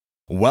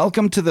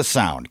Welcome to The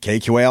Sound,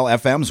 KQAL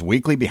FM's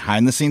weekly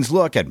behind-the-scenes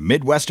look at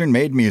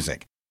Midwestern-made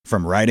music.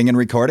 From writing and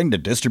recording to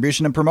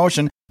distribution and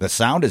promotion, The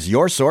Sound is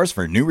your source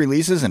for new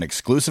releases and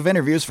exclusive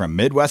interviews from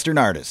Midwestern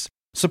artists.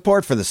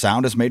 Support for The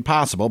Sound is made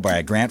possible by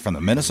a grant from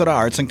the Minnesota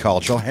Arts and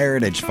Cultural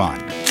Heritage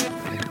Fund.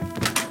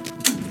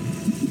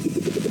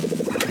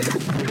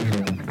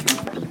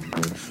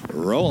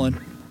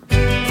 Rolling.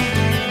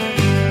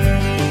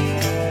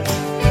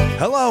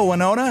 Hello,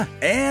 Winona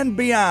and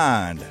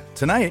beyond.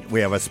 Tonight, we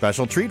have a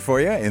special treat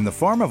for you in the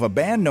form of a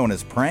band known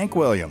as Prank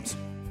Williams.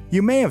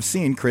 You may have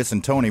seen Chris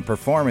and Tony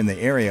perform in the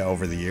area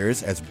over the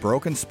years as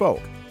Broken Spoke.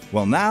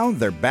 Well, now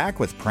they're back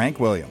with Prank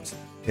Williams.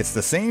 It's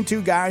the same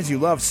two guys you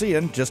love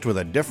seeing, just with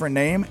a different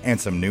name and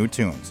some new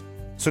tunes.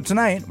 So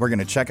tonight, we're going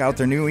to check out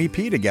their new EP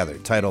together,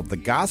 titled The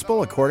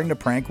Gospel According to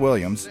Prank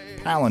Williams,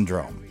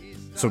 Palindrome.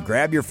 So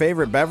grab your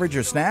favorite beverage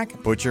or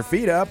snack, put your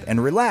feet up,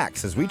 and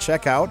relax as we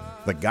check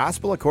out The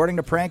Gospel According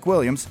to Prank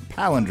Williams,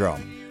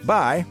 Palindrome,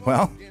 by,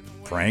 well,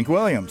 Prank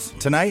Williams,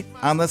 tonight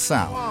on The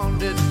Sound.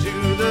 Wandered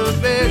to the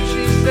bed,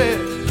 she said,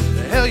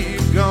 the hell you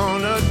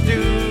gonna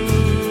do?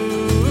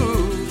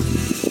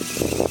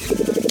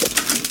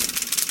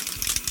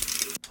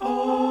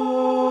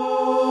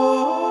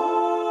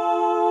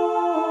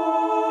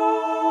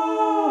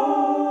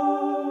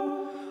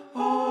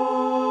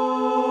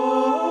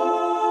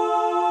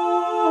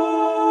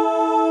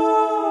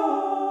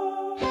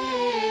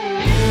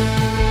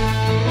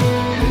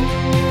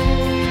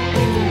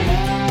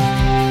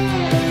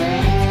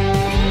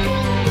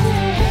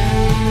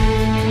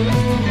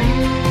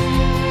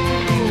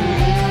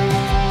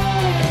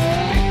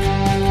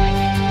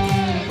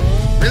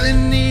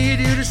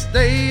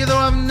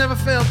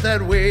 Felt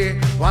that way.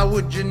 Why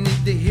would you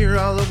need to hear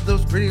all of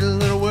those pretty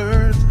little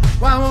words?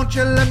 Why won't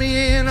you let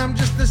me in? I'm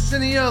just the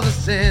sin of your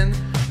sin.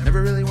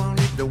 Never really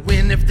wanted to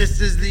win. If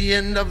this is the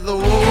end of the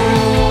war, the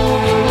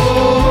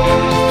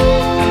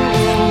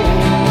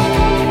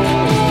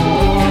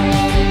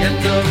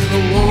end of the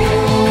war.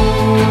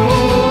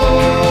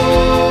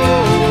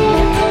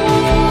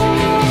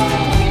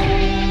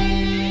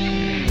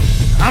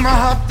 I'm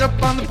hopped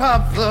up on the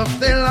pop fluff.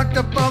 They locked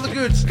up all the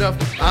good stuff.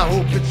 I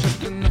hope it's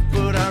just enough,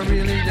 but I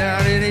really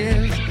doubt it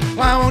is.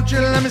 Why won't you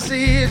let me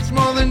see it's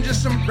more than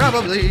just some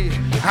probably?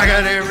 I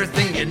got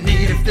everything you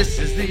need if this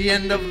is the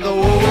end of the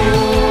war.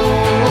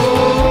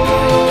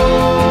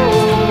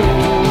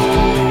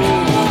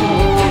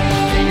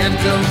 The end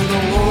of the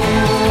war.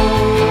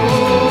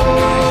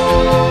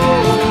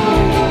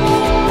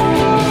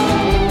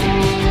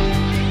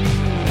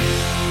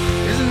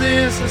 Isn't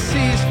this a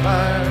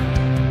ceasefire?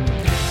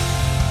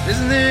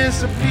 Isn't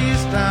this a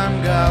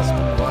peacetime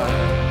gospel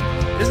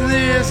choir? Isn't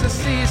this a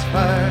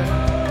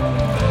ceasefire?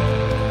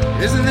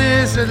 Isn't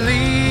this at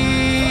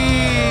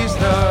least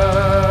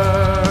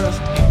us?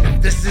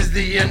 If this is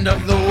the end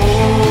of the war,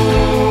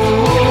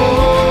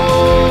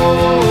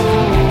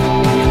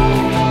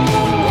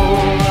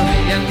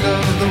 the end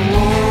of the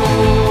war.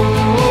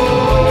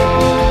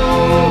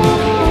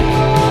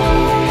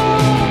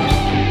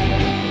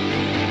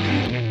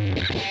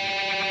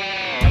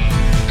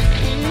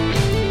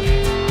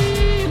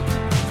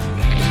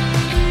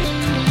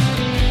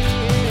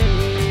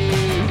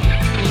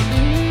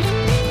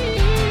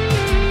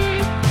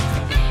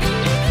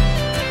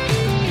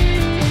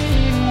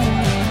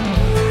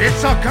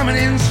 It's all coming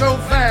in so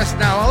fast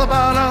now, all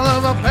about all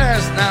of our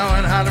past now,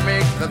 and how to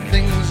make the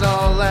things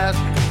all last.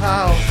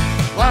 How?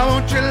 Why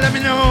won't you let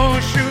me know?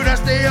 Should I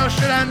stay or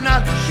should I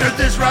not? Should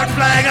this rock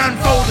flag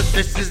unfold if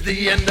this is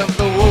the end of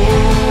the war?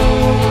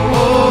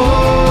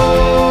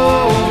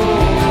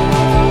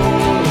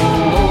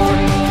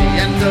 The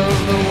end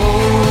of the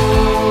war.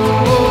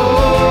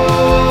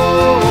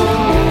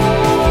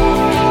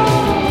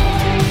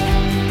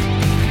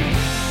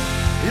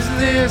 Isn't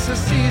this a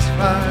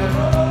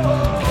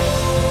ceasefire?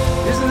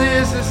 Isn't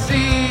this a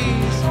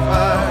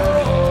ceasefire?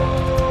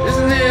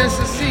 Isn't this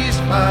a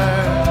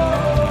ceasefire?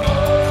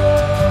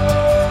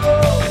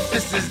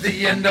 This is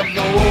the end of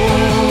the war.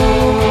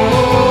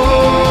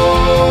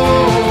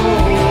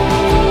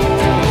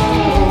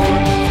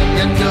 The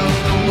end of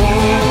the war.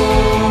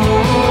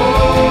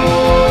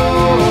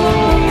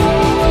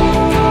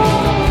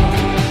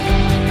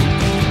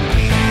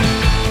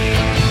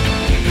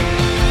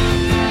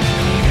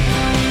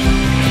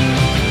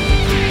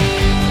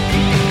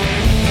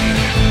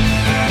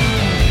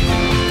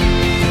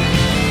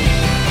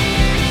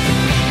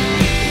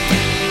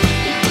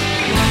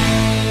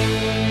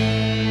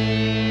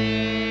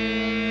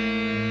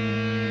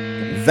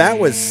 That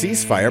was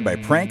Ceasefire by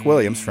Prank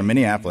Williams from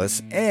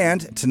Minneapolis.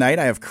 And tonight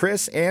I have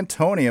Chris and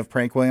Tony of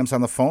Prank Williams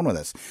on the phone with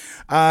us.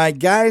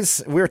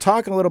 Guys, we were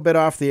talking a little bit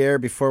off the air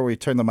before we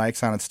turned the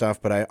mics on and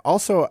stuff, but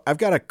I've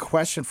got a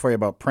question for you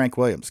about Prank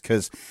Williams,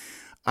 because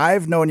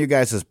I've known you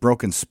guys as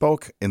Broken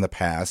Spoke in the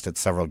past at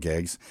several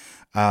gigs,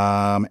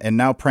 and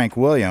now Prank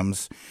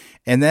Williams.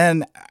 And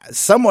then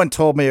someone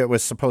told me it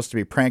was supposed to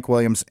be Prank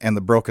Williams and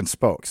the Broken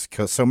Spokes.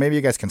 So maybe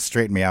you guys can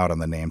straighten me out on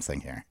the name thing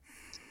here.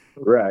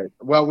 Right.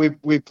 Well,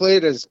 we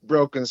played as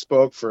Broken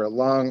Spoke for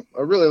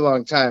a really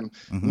long time,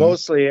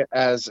 mostly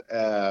as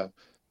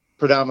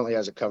predominantly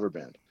as a cover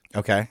band.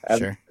 Okay,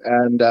 sure.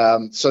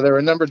 And so there were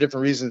a number of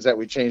different reasons that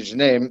we changed the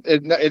name.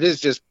 It is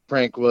just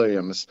Frank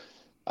Williams.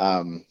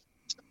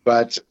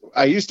 But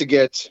I used to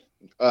get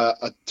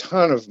a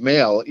ton of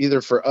mail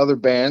either for other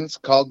bands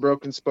called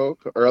Broken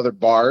Spoke or other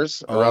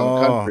bars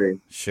around the country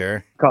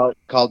sure.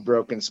 called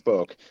Broken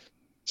Spoke.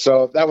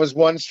 So that was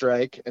one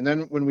strike. And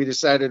then when we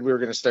decided we were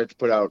going to start to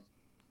put out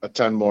a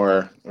ton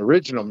more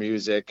original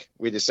music,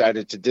 we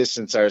decided to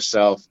distance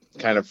ourselves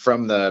kind of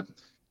from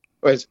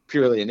it's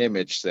purely an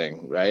image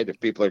thing, right? If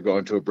people are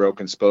going to a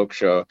Broken Spoke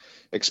show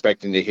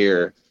expecting to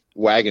hear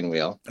Wagon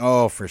Wheel.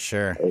 Oh, for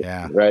sure.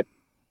 Yeah. Right.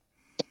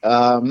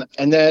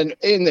 And then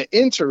in the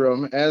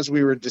interim, as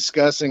we were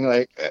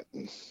discussing,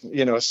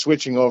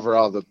 switching over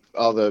all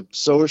the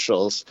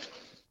socials,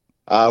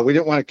 we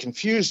didn't want to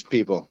confuse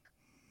people.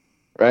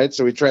 Right.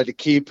 So we tried to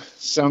keep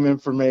some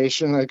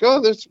information like,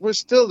 we're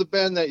still the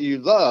band that you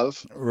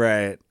love.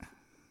 Right.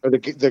 Or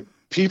the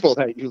people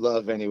that you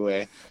love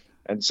anyway.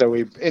 And so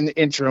in the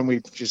interim,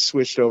 we just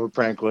switched over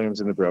Frank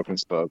Williams and the Broken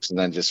Spokes and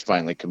then just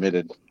finally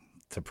committed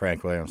to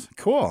Frank Williams.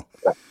 Cool.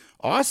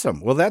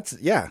 Awesome. Well,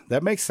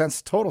 that makes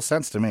sense. Total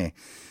sense to me.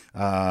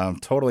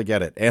 Totally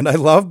get it. And I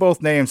love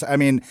both names. I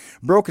mean,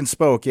 Broken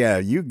Spoke. Yeah.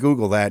 You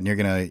Google that and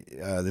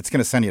it's going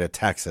to send you to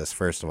Texas,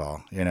 first of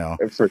all,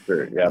 For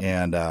sure.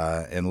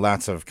 Yeah. And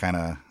lots of kind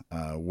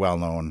of,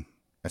 well-known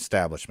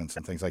establishments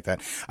and things like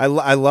that. I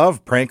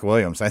love Frank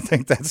Williams. I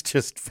think that's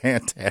just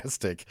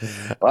fantastic.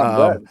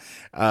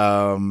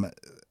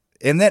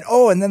 And then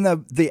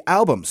the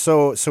album.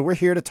 So we're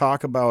here to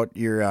talk about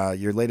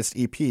your latest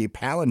EP,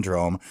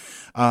 Palindrome.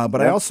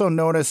 But I also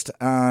noticed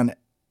and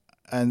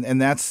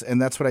that's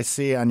what I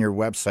see on your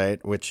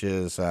website, which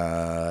is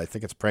I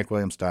think it's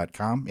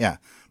prankwilliams.com. Yeah,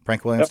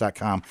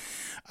 prankwilliams.com.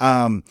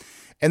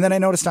 And then I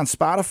noticed on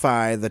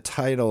Spotify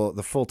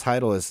the full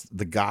title is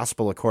The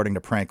Gospel According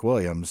to Frank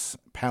Williams,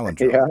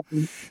 Palindrome.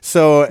 Yeah.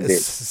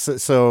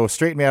 So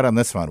straighten me out on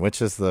this one.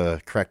 Which is the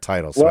correct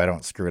title, so I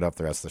don't screw it up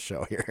the rest of the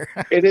show here?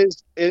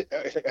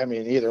 I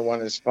mean, either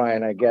one is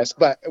fine, I guess,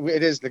 but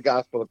it is The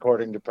Gospel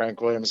According to Frank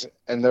Williams.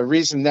 And the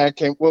reason that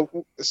came,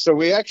 so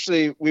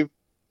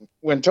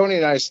when Tony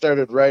and I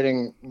started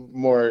writing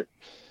more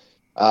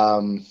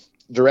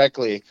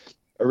directly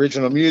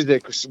original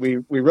music,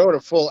 we wrote a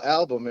full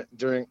album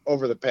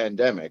over the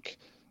pandemic,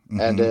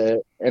 and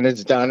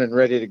it's done and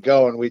ready to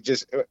go. And we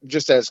just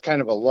as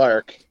kind of a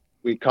lark,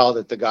 we called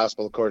it The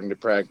Gospel According to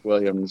Frank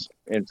Williams,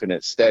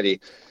 Infinite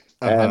Steady.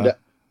 And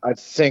I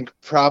think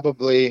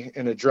probably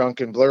in a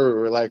drunken blur,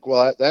 we were like,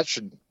 well, that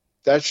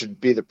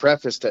should be the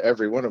preface to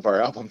every one of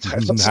our album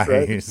titles.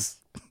 Nice.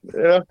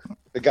 Right?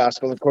 The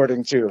Gospel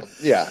According to,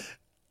 yeah.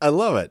 I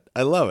love it.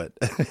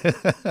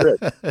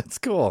 It's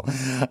cool.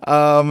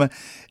 And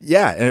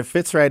it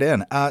fits right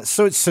in.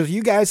 So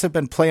you guys have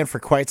been playing for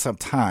quite some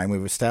time.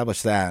 We've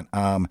established that.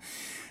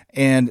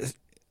 And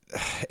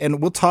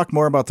we'll talk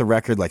more about the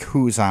record, like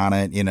who's on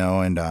it,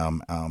 and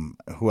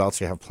who else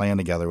you have playing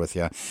together with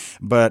you.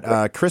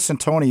 But Chris and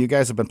Tony, you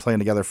guys have been playing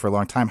together for a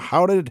long time.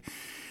 How did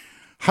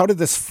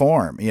this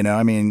form?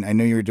 I mean, I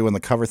knew you were doing the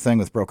cover thing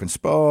with Broken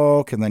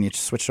Spoke, and then you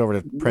switched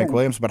over to Frank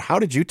Williams. But how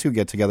did you two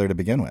get together to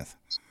begin with?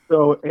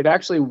 So it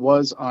actually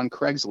was on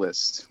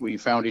Craigslist. We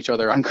found each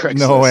other on Craigslist.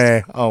 No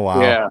way. Oh, wow.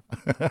 Yeah.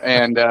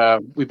 And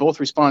we both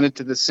responded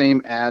to the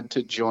same ad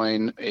to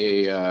join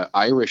a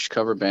Irish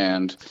cover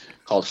band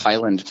called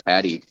Highland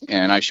Paddy.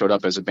 And I showed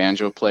up as a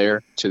banjo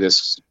player to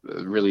this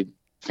really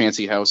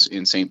fancy house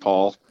in St.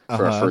 Paul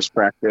for our first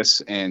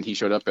practice. And he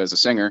showed up as a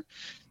singer.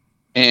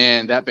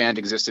 And that band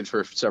existed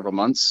for several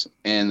months.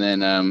 And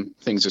then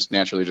things just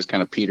naturally just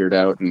kind of petered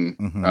out.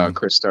 And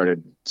Chris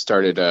started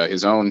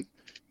his own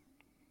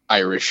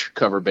Irish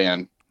cover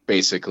band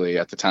basically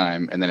at the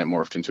time, and then it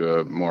morphed into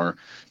a more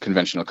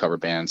conventional cover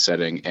band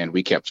setting, and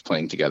we kept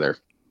playing together.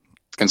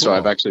 And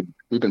so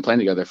we've been playing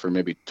together for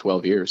maybe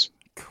 12 years.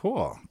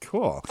 Cool.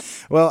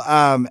 Well,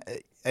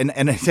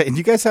 and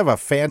you guys have a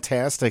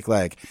fantastic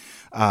rapport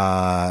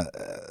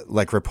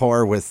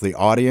with the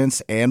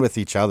audience and with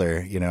each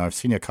other. I've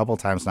seen you a couple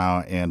times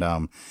now,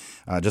 and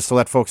just to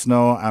let folks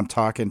know, I'm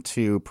talking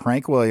to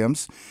Frank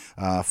Williams,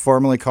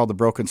 formerly called the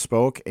Broken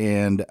Spoke,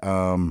 and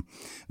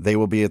they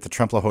will be at the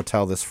Trempla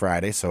Hotel this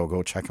Friday, so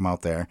go check them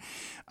out there.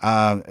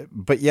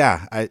 But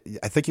yeah, I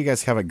think you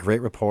guys have a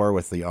great rapport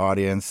with the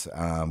audience,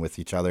 with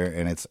each other,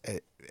 and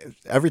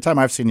every time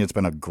I've seen you, it's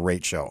been a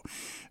great show.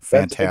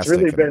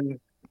 Fantastic.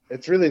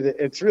 It's really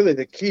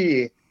the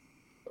key.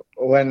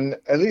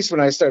 At least when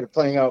I started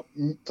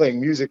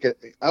playing music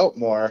out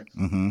more,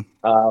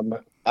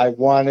 I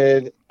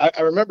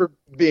remember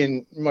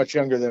being much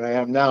younger than I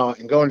am now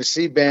and going to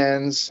see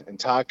bands and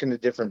talking to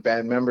different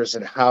band members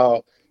and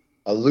how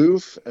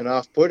aloof and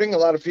off-putting a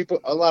lot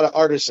of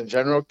artists in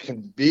general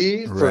can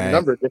be for a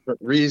number of different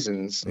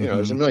reasons.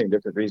 There's a million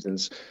different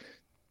reasons.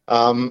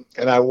 And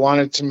I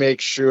wanted to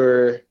make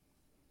sure,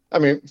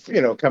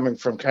 coming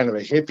from kind of a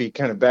hippie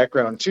kind of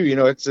background too,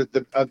 it's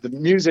the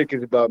music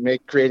is about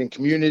creating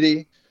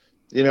community.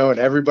 and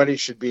everybody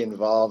should be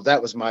involved.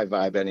 That was my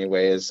vibe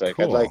anyway. Is like,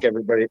 Cool. I'd like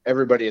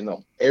everybody in the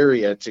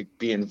area to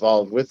be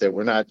involved with it.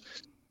 We're not,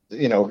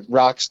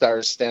 rock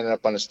stars standing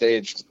up on a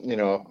stage,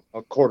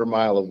 a quarter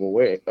mile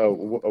away.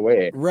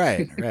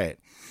 Right.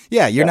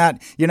 Yeah, you're not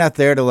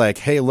there to like,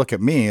 hey, look at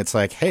me. It's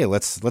like, hey,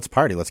 let's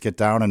party. Let's get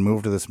down and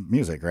move to this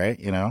music, right?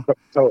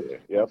 Totally.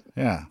 Yep.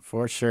 Yeah,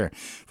 for sure.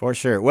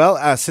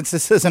 Well, since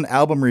this is an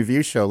album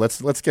review show,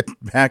 let's get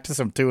back to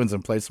some tunes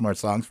and play some more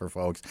songs for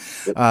folks.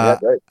 Right.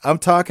 I'm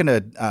talking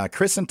to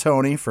Chris and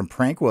Tony from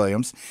Prank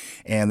Williams,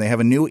 and they have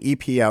a new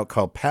EP out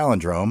called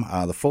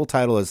Palindrome. The full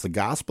title is The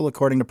Gospel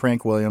According to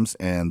Prank Williams,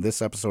 and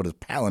this episode is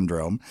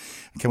Palindrome.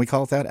 Can we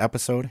call it that?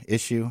 Episode,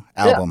 issue,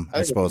 album? Yeah,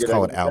 I suppose.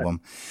 Call it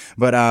album.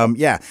 But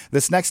yeah.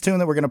 This next tune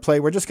that we're going to play,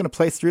 we're just going to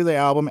play through the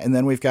album, and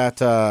then we've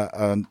got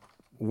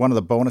one of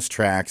the bonus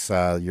tracks,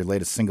 your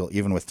latest single,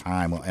 Even With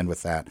Time. We'll end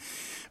with that.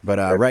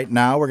 But right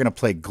now, we're going to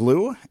play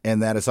Glue,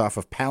 and that is off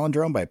of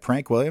Palindrome by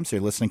Prank Williams.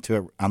 You're listening to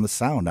it on The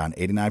Sound on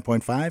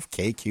 89.5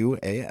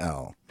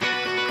 KQAL.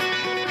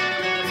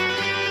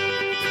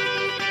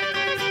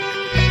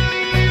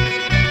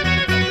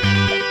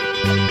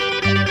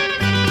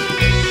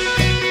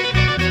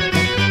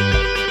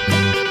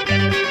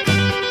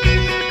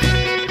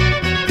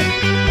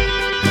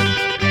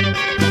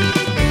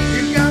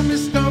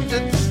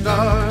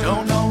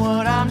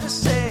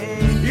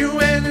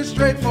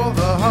 Straight for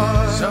the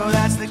heart. So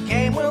that's the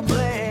game we'll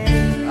play.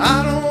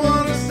 I don't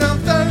want to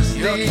sound thirsty.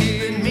 You're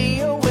keeping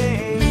me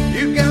away.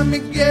 You got me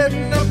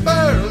getting up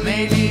early.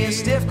 Maybe a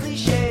stiff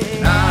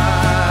cliche.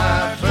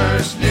 I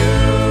first knew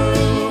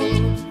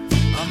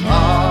I'm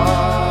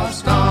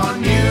lost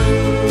on you.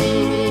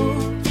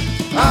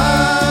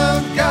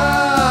 I've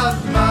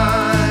got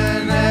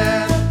mine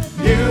and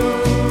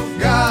you've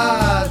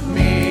got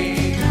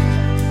me.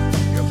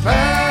 You're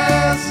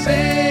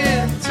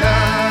passing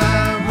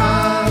time.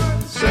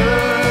 I'm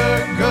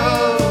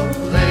circling.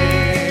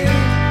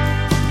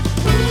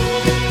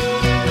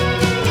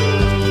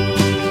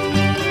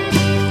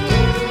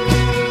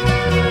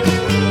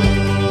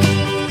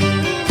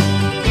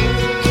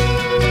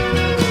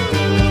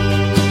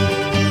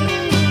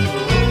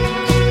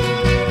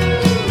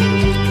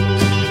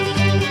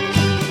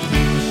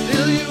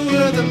 Still, you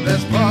were the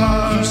best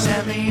part. You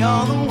sent me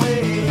all the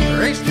way.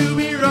 Race to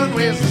be run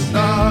with the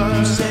stars.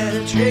 You said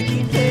a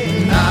tricky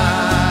day.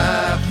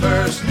 I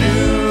first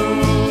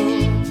knew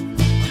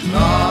I'm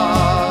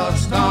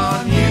lost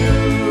on you.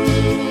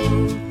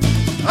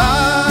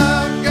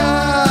 I've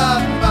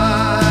got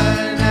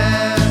mine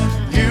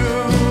and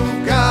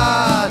you've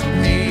got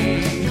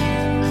me.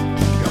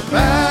 You're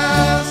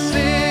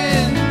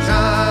passing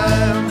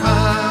time.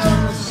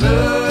 I'm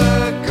circling.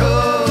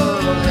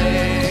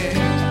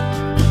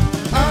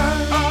 I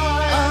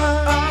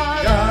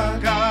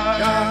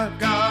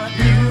got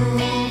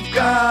you've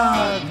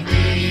got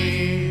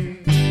me.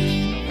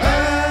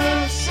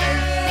 Passing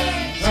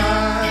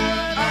time.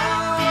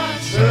 I'm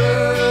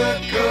circling.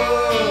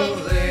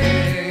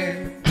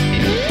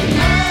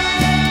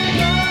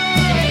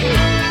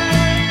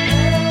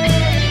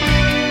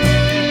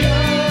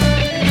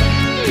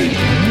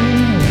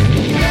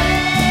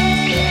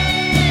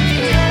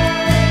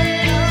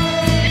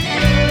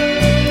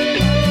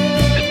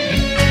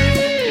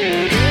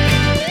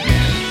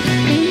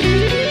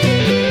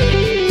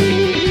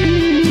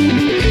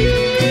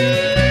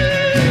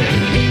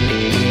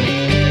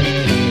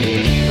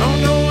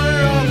 Don't know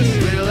where all this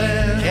will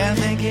end. Can't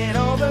think it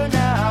over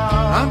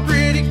now. I'm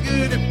pretty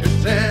good at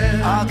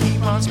pretend. I'll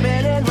keep on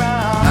spinning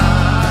round.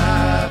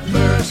 I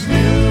first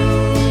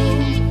knew,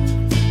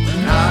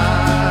 when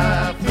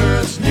I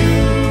first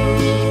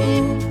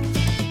knew,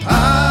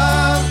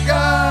 I've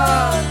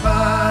got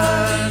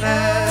mine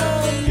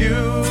and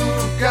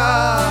you've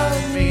got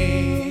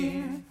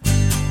me.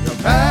 You're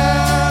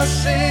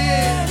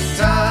passing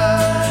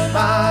time.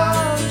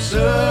 I'm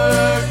circling.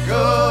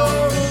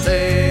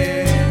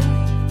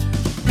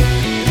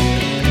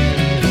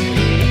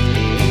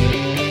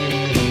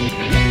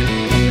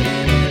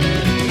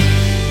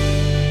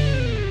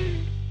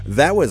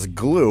 That was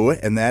Glue,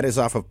 and that is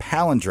off of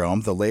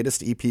Palindrome, the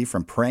latest EP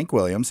from Prank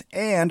Williams.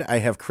 And I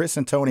have Chris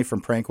and Tony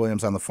from Prank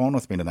Williams on the phone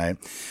with me tonight.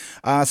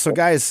 So,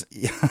 guys,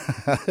 we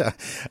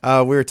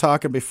were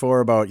talking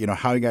before about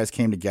how you guys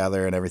came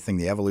together and everything,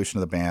 the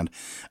evolution of the band.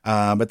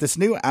 But this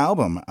new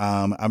album,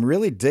 I'm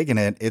really digging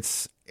it.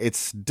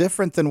 It's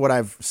different than what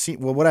I've seen.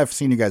 Well, what I've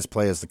seen you guys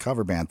play is the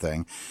cover band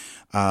thing,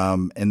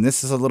 and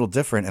this is a little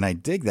different, and I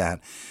dig that.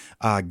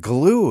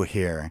 Glue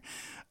here.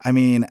 I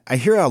mean, I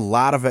hear a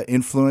lot of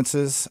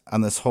influences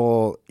on this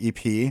whole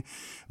EP,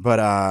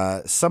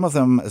 but some of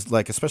them,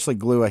 like especially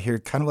Glue, I hear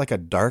kind of like a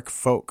dark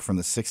folk from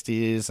the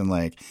 60s and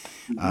like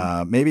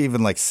maybe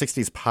even like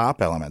 60s pop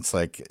elements.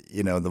 Like,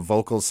 the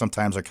vocals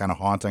sometimes are kind of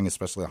haunting,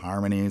 especially the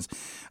harmonies.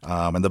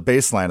 And the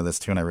bass line of this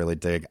tune I really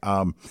dig.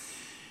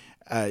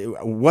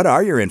 What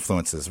are your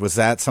influences? Was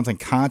that something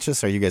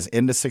conscious? Are you guys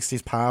into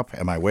 60s pop?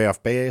 Am I way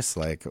off base?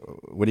 Like,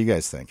 what do you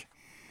guys think?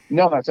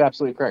 No, that's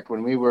absolutely correct.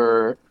 When we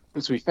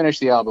finished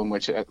the album,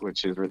 which is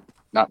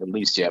not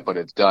released yet, but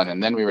it's done,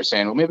 and then we were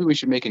saying, well, maybe we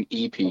should make an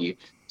EP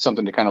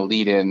something to kind of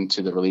lead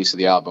into the release of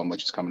the album,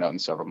 which is coming out in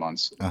several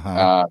months.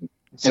 Uh-huh.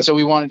 And so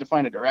we wanted to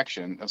find a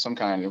direction of some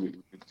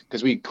kind,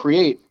 because we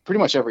create pretty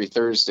much every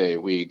Thursday.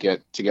 We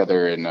get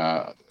together in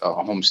a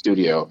home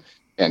studio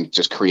and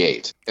just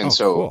create. And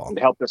cool.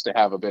 It helped us to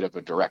have a bit of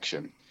a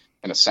direction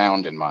and a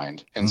sound in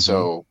mind. And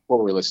so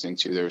what we're listening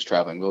to, there was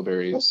Traveling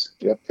Wilburys.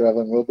 Yep,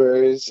 Traveling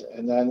Wilburys.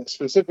 And then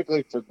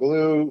specifically for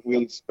Glue,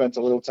 we spent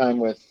a little time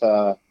with,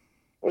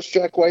 what's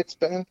Jack White's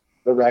band?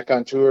 The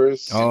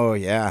Raconteurs. Oh,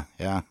 yeah.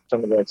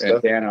 Some of that And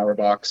stuff. Dan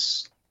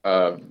Auerbach's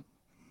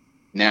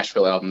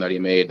Nashville album that he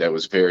made that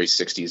was very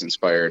 60s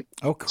inspired.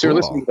 Oh, cool. So we were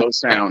listening to those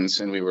sounds,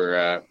 and we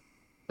were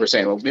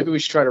saying, well, maybe we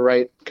should try to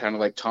write kind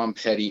of like Tom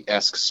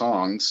Petty-esque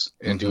songs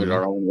and do it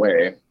our own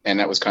way. And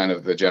that was kind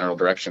of the general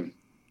direction.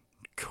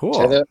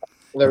 Cool. And then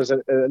there was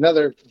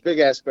another big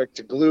aspect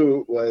to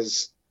Glue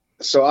was,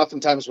 so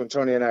oftentimes when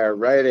Tony and I are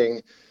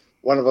writing,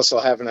 one of us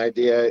will have an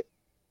idea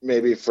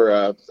maybe for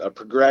a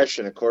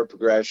progression, a chord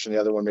progression. The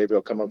other one maybe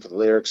will come up with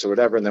lyrics or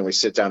whatever, and then we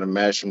sit down and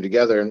mash them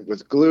together. And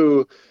with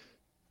Glue,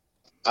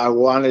 I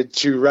wanted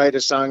to write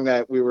a song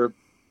that we were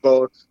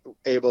both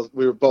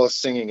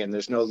singing, and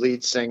there's no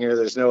lead singer,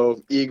 there's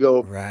no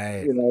ego.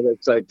 Right. You know,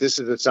 it's like, this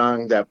is a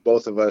song that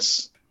both of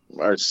us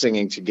are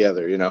singing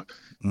together, you know,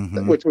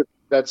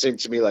 that seemed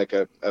to me like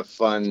a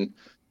fun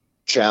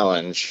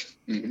challenge,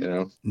 you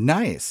know.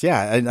 Nice.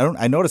 Yeah,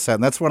 I noticed that.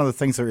 And that's one of the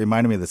things that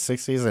reminded me of the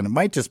 60s. And it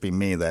might just be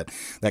me, that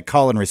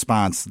call and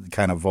response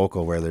kind of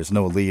vocal where there's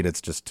no lead.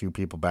 It's just two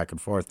people back and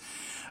forth.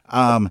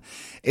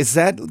 Is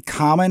that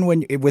common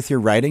with your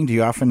writing? Do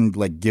you often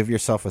like give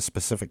yourself a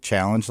specific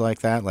challenge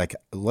like that? Like,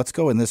 let's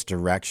go in this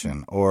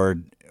direction, or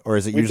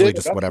is it usually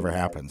just whatever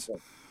happens?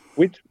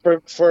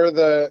 For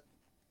the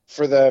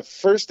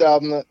first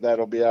album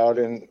that'll be out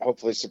in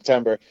hopefully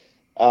September,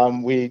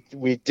 it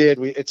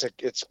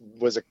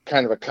was a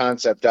kind of a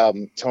concept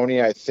album.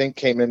 Tony, I think,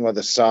 came in with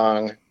a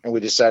song, and we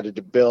decided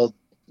to build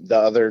the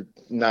other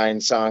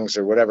 9 songs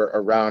or whatever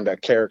around a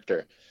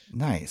character.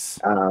 Nice.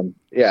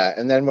 Yeah.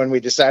 And then when we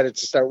decided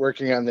to start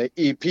working on the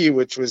EP,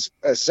 which was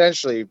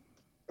essentially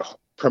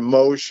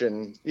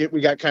promotion,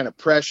 we got kind of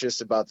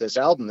precious about this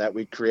album that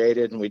we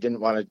created, and we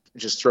didn't want to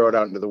just throw it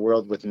out into the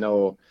world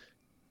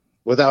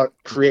without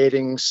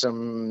creating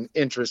some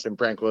interest in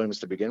Frank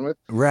Williams to begin with.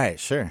 Right.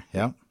 Sure.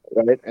 Yeah.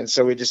 Right. And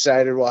so we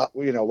decided, well,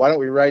 you know, why don't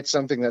we write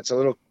something that's a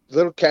little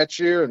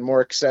catchier and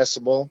more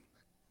accessible,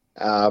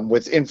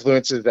 with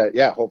influences that,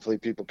 hopefully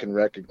people can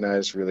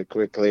recognize really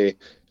quickly.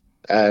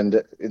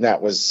 And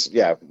that was,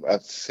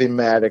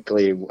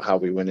 thematically how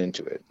we went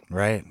into it.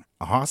 Right.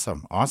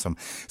 Awesome.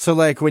 So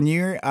like when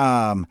you're,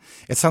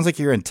 it sounds like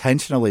you're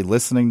intentionally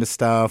listening to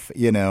stuff,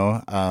 you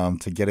know,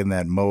 to get in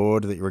that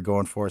mode that you were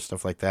going for,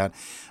 stuff like that.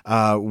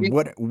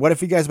 What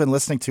have you guys been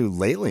listening to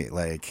lately?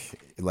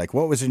 Like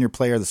what was in your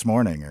player this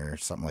morning or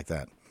something like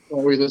that?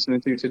 What were you listening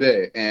to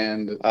today?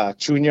 And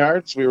Tune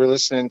Yards. We were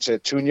listening to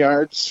Tune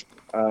Yards.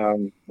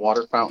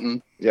 Water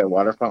Fountain. Yeah,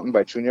 Water Fountain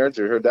by Tune Yards.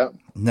 Have you heard that?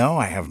 No,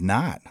 I have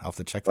not. I'll have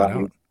to check that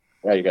out.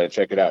 Yeah, you got to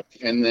check it out.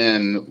 And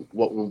then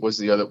what was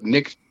the other?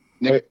 Nick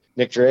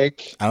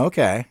Drake.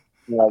 Okay.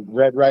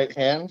 Red Right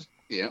Hand.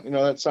 Yeah. You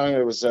know that song?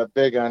 It was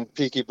big on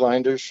Peaky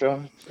Blinders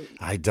show.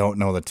 I don't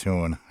know the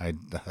tune.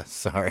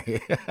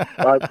 Sorry.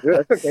 That's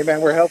okay,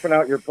 man. We're helping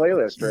out your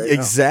playlist, right?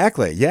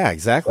 Exactly. Yeah,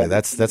 exactly.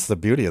 That's the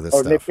beauty of this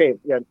stuff. Nick Cave.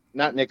 Yeah,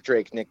 not Nick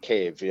Drake. Nick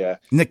Cave. Yeah.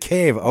 Nick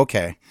Cave.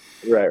 Okay.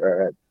 Right.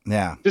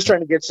 Yeah. Just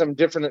trying to get some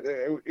different.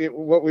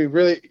 What we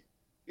really,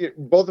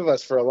 both of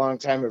us for a long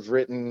time have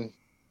written,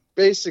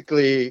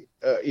 basically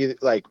either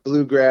like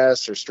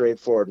bluegrass or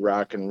straightforward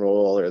rock and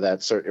roll or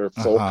that sort or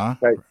folk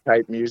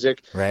type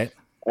music. Right.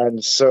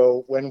 And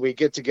so when we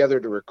get together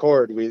to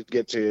record, we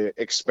get to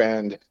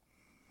expand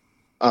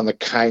on the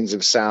kinds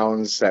of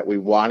sounds that we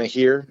want to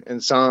hear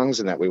in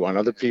songs and that we want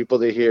other people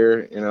to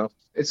hear, you know.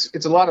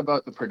 It's a lot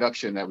about the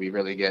production that we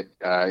really get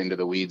into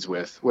the weeds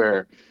with,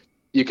 where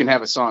you can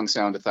have a song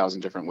sound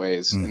 1,000 different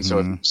ways. And so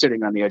if you're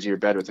sitting on the edge of your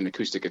bed with an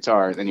acoustic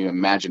guitar, then you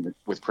imagine it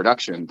with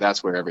production,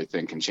 that's where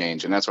everything can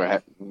change. And that's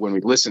why when we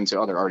listen to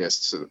other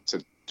artists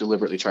to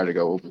deliberately try to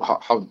go,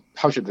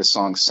 how should this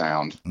song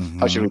sound?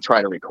 How should we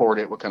try to record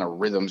it? What kind of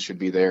rhythms should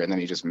be there? And then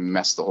you just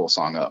mess the whole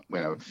song up,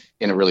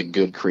 in a really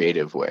good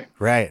creative way.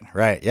 Right.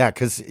 Yeah,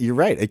 because you're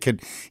right. It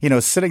could,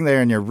 sitting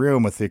there in your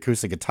room with the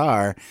acoustic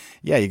guitar,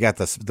 you got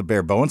the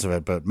bare bones of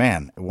it. But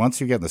man, once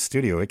you get in the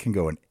studio, it can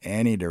go in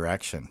any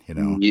direction,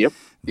 Yep.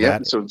 Yeah.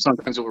 So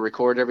sometimes we'll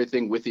record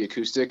everything with the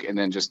acoustic and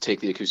then just take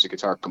the acoustic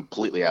guitar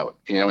completely out,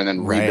 and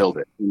then rebuild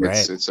it.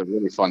 It's a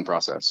really fun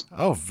process.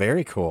 Oh,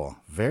 very cool.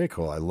 Very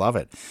cool. I love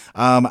it.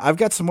 I've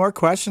got some more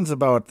questions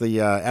about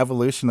the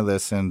evolution of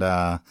this and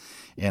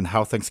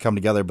how things come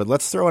together, but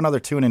let's throw another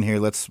tune in here.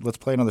 Let's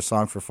play another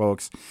song for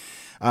folks.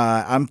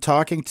 I'm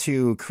talking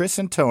to Chris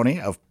and Tony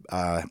of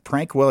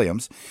Prank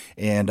Williams,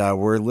 and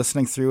we're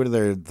listening through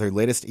to their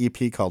latest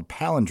EP called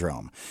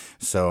Palindrome.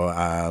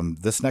 So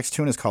this next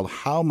tune is called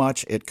How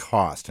Much It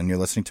Cost, and you're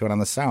listening to it on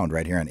The Sound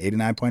right here on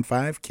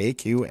 89.5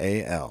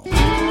 KQAL.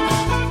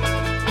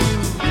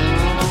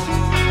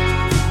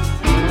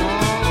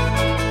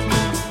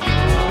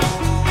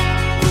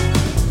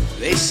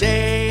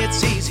 say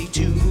it's easy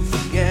to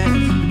forget.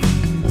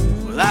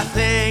 Well, I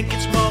think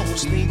it's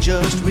mostly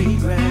just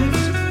regret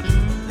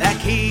that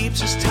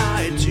keeps us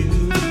tied to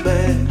the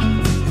bed,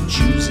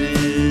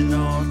 choosing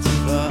not to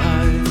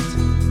fight.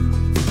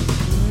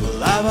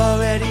 Well, I've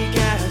already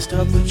gassed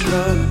up the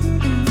truck,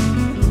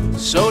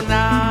 so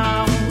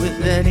now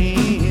with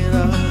any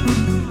luck,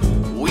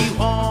 we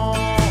won't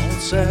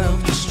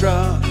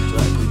self-destruct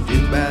like we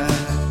did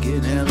back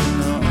in Illinois.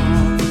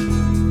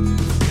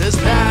 'Cause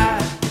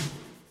that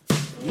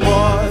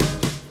was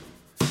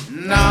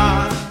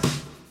not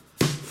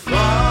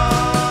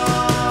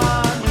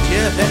fun. Do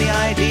you have any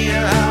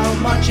idea how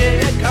much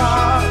it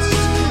cost?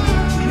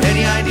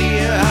 Any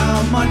idea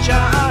how much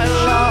I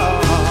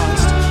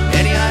lost?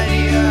 Any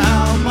idea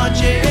how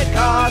much it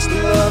cost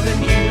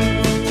loving you?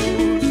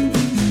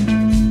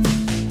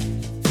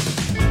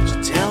 So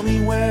tell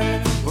me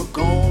where we're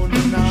going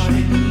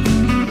tonight.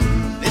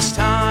 This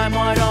time,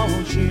 why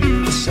don't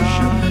you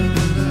decide?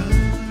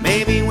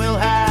 Maybe we'll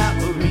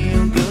have a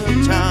real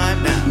good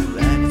time now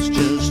that it's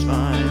just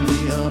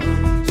finally up.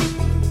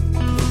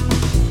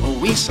 Well,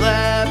 we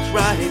slept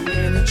right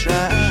in the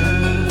trash.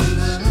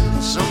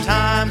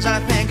 Sometimes I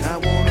think I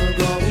wanna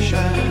go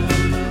back.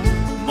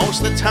 Most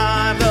of the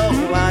time,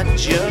 though, I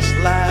just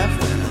laugh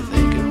when I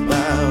think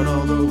about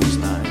all those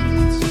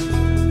nights.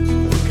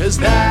 'Cause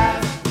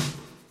that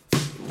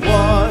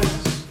was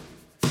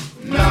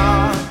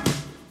not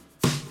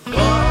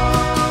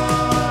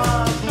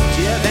fun.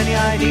 Do you have any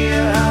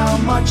idea how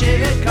much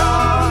it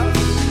cost?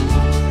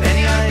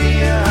 Any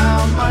idea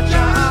how much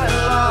I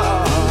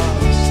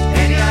lost?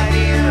 Any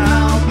idea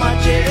how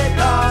much it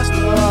cost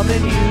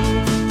loving you?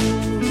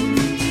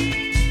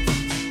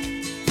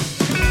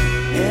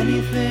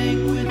 Anything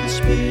with the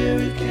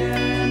spirit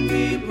can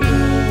be broken.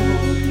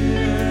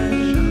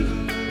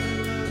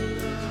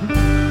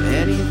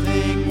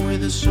 Anything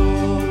with the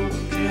soul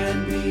can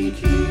be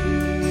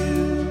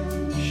healed.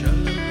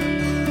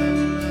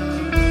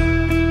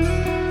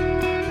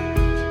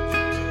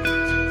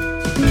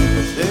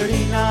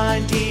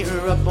 39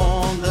 deer up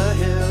on the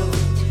hill,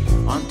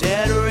 on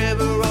Dead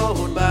River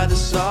Road by the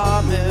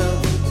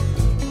sawmill.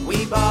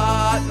 We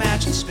bought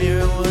matching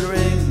spiritwood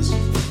rings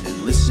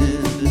and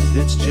listened to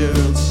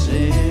Fitzgerald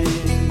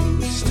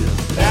sing. Still,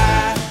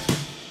 that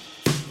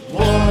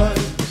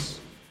was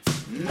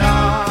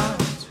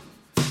not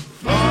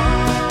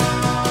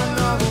fun.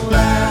 No,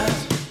 that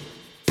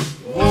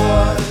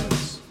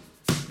was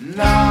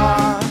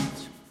not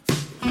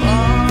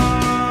fun.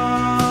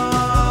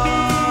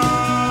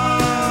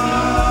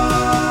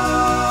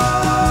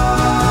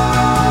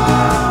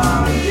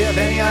 Do you have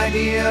any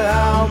idea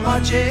how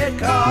much it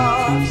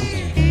cost?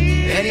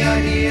 Any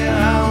idea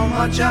how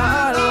much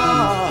I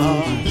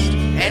lost?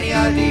 Any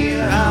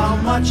idea how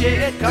much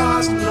it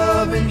cost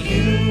loving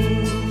you?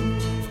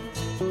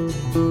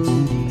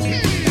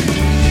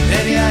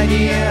 Any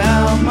idea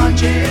how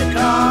much it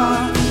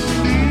cost?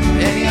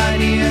 Any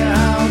idea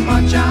how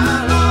much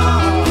I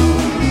lost?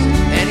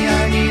 Any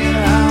idea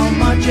how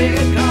much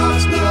it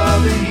cost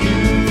loving you?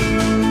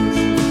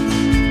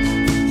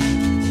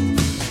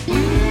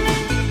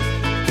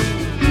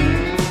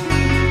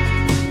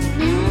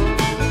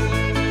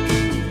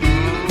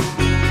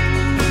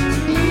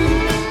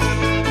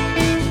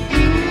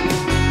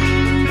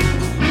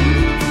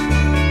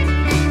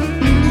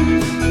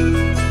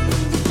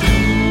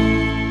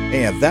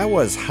 And that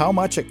was How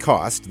Much It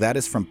Cost. That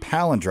is from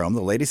Palindrome,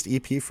 the latest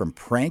EP from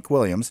Prank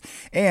Williams.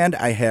 And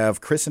I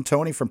have Chris and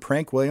Tony from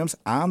Prank Williams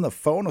on the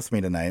phone with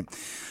me tonight.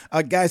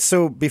 Guys,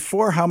 so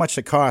before How Much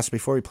It Cost,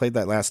 before we played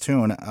that last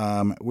tune,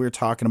 we were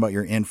talking about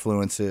your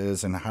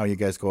influences and how you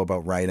guys go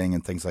about writing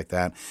and things like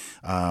that.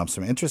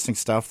 Some interesting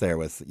stuff there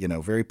with,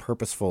 very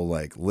purposeful,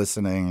 like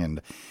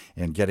listening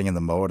and getting in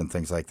the mode and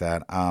things like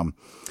that.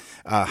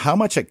 How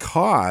Much It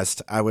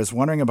Cost, I was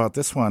wondering about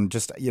this one,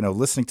 just,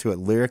 listening to it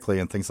lyrically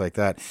and things like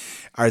that.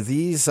 Are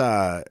these,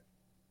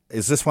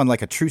 is this one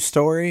like a true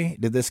story?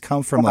 Did this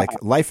come from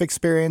like life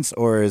experience,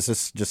 or is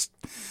this just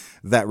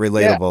that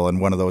relatable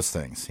and one of those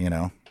things,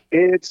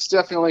 It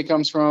definitely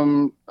comes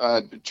from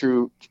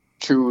true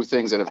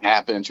things that have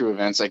happened, true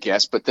events, I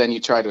guess. But then you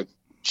try to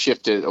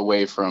shift it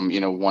away from,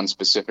 one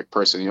specific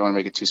person. You don't want to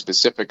make it too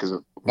specific, because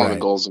one of the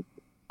goals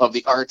of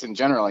the art in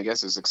general, I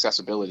guess, is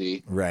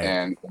accessibility, right?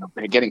 And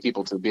getting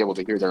people to be able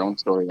to hear their own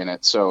story in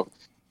it. So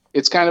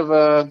it's kind of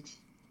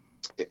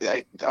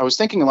I was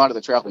thinking a lot of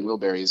the Traveling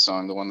Wilburys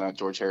song, the one that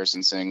George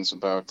Harrison sings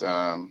about,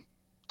 going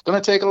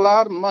to take a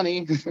lot of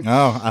money.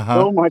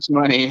 So much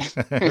money.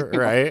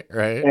 Right.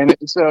 And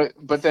so,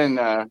 but then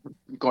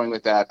going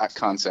with that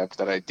concept,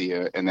 that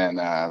idea, and then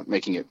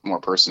making it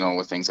more personal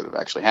with things that have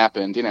actually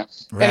happened,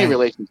 any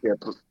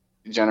relationship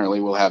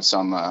generally will have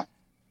some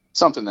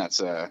something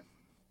that's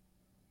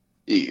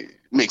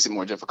makes it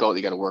more difficult.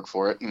 You got to work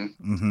for it. And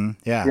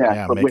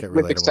but make it relatable.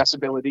 With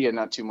accessibility and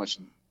not too much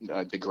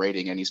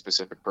degrading any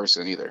specific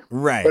person either.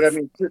 Right. But I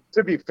mean,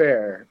 to be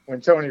fair,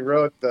 when Tony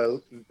wrote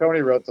the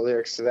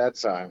lyrics to that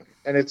song,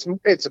 and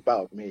it's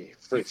about me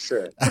for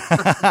sure.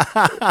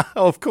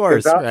 Of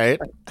course, right?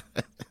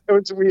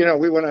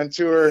 we went on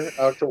tour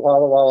out to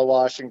Walla Walla,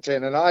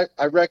 Washington, and I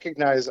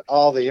recognize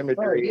all the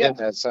imagery in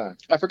that song.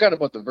 I forgot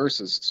about the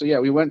verses. So yeah,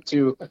 we went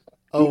on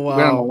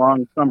a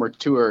long summer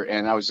tour,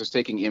 and I was just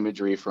taking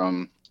imagery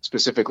from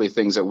specifically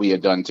things that we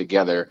had done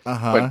together.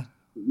 But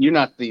you're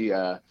not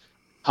the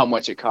how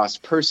much it costs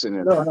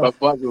person,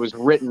 but it was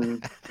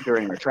written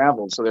during our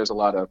travels. So there's a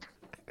lot of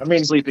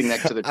sleeping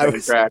next to the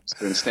train tracks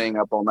and staying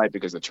up all night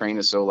because the train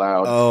is so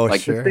loud. Oh,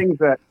 sure. The things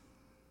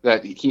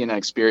that he and I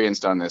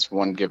experienced on this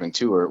one given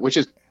tour, which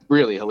is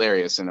really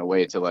hilarious in a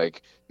way to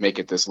like make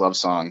it this love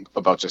song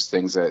about just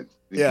things that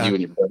you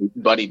and your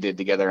buddy did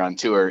together on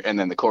tour, and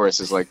then the chorus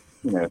is like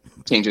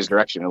changes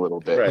direction a little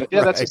bit. Right.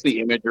 That's just the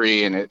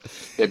imagery, and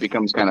it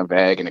becomes kind of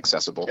vague and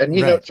accessible. And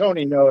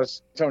Tony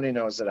knows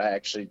that I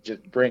actually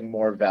just bring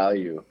more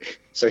value,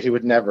 so he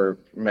would never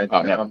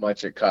mention how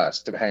much it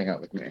costs to hang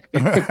out with me.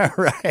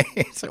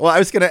 Right. Well, I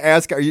was going to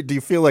ask, do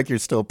you feel like you're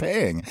still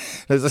paying?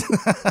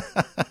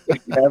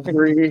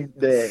 Every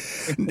day.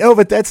 No,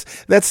 but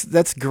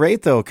that's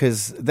great though,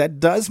 because that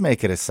does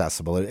make it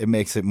accessible. It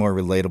makes it more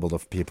relatable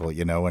to people,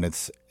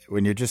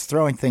 when you're just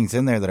throwing things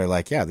in there that are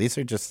like, yeah, these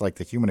are just like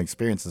the human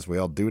experiences we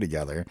all do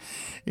together,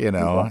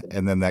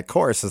 and then that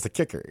chorus is the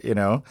kicker,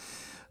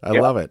 I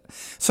love it.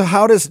 So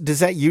does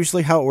that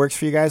usually how it works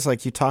for you guys?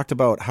 Like you talked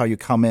about how you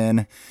come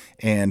in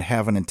and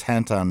have an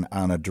intent on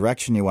a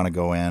direction you want to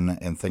go in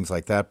and things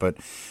like that. But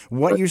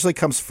what usually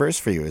comes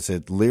first for you? Is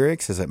it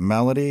lyrics? Is it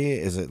melody?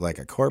 Is it like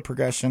a chord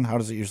progression? How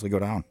does it usually go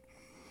down?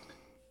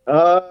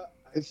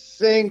 I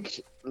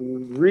think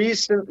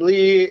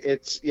recently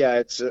it's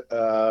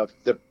a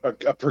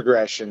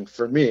progression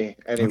for me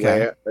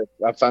anyway. Okay.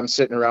 If I'm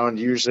sitting around,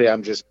 usually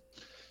I'm just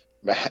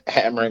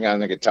hammering on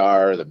the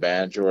guitar or the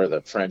banjo or the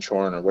French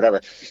horn or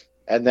whatever,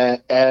 and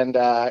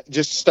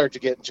just start to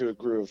get into a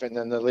groove, and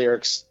then the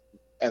lyrics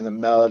and the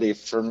melody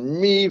for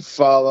me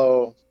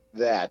follow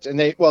that, and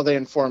they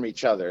inform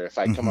each other. If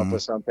I come up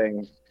with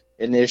something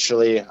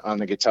initially on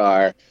the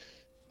guitar,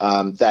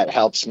 that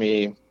helps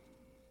me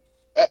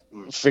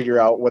figure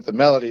out what the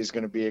melody is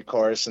going to be, of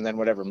course, and then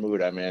whatever mood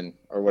I'm in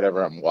or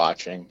whatever I'm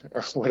watching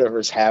or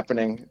whatever's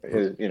happening,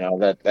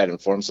 that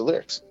informs the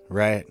lyrics.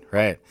 Right.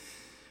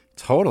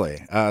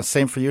 Totally.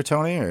 Same for you,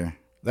 Tony, or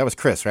that was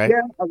Chris, right?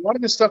 Yeah, a lot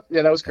of the stuff.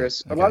 Yeah, that was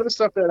Chris. Okay. A lot of the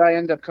stuff that I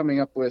end up coming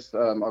up with,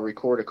 I'll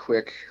record a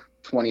quick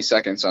 20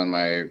 seconds on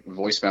my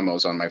voice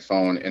memos on my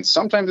phone, and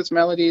sometimes it's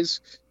melodies.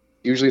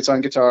 Usually it's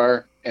on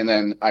guitar, and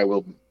then I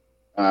will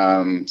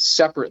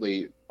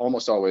separately,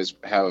 almost always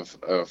have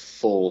a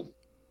full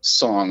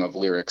song of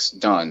lyrics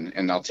done,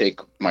 and I'll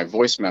take my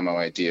voice memo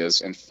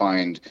ideas and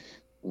find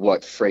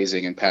what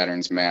phrasing and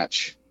patterns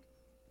match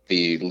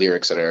the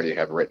lyrics that I already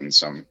have written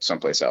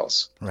someplace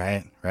else.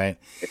 Right.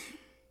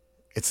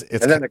 It's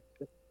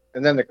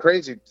and then the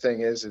crazy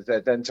thing is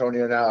that then Tony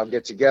and I'll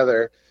get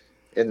together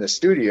in the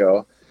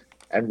studio,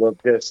 and we'll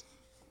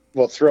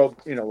throw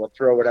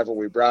whatever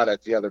we brought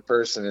at the other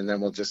person, and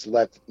then we'll just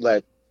let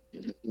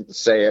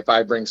say if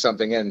I bring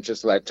something in,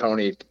 just let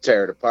Tony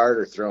tear it apart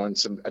or throw in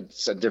a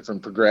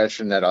different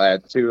progression that I'll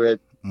add to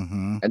it,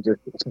 and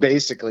just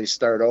basically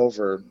start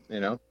over.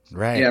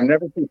 Right. Yeah, I'm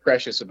never too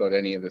precious about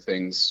any of the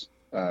things.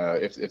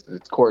 If the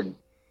chord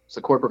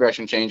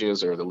progression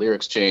changes or the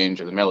lyrics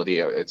change or the melody,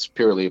 it's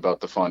purely about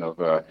the fun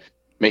of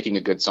making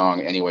a good song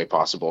any way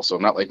possible. So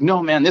I'm not like,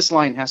 no, man, this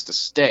line has to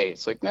stay.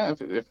 It's like, no,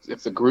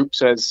 if the group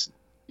says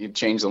you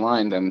change the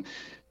line, then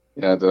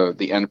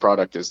the end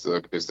product is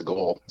the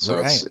goal. So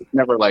it's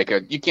never like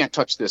you can't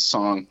touch this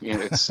song.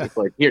 It's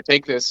like, here,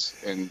 take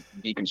this and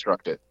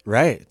deconstruct it.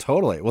 Right.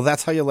 Totally. Well,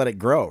 that's how you let it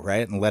grow,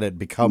 right? And let it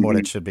become what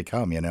it should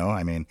become,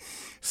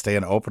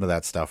 staying open to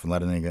that stuff and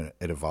letting it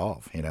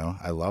evolve,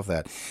 I love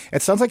that.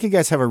 It sounds like you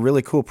guys have a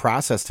really cool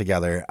process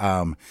together.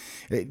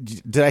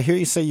 Did I hear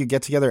you say you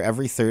get together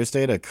every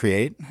Thursday to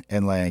create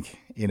and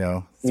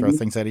throw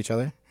things at each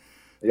other?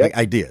 Yep. Like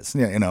ideas,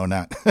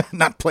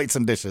 not plates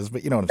and dishes,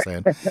 but you know what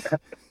I'm saying?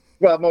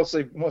 Well,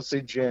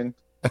 mostly gin.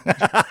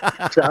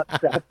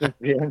 Shots of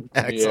gin.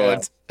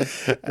 Excellent.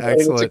 Yeah.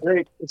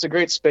 Excellent. It's a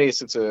great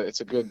space. It's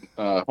a good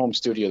home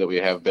studio that we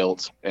have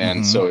built,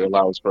 and so it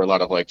allows for a lot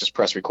of just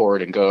press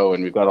record and go,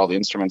 and we've got all the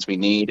instruments we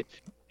need,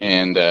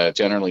 and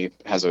generally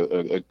has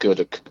a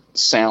good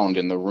sound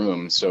in the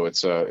room. So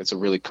it's a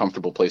really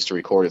comfortable place to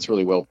record. It's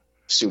really well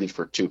suited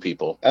for two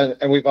people.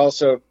 And we've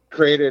also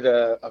created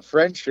a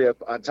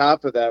friendship on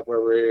top of that, where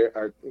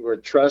we're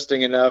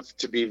trusting enough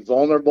to be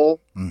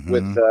vulnerable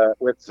with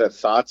the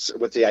thoughts,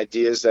 with the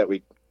ideas that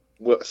we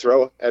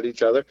throw at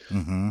each other,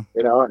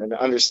 and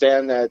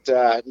understand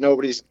that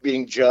nobody's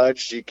being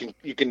judged. You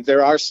can.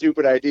 There are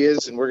stupid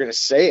ideas, and we're going to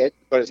say it,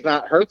 but it's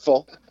not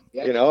hurtful.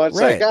 It's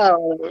like,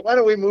 why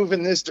don't we move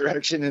in this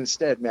direction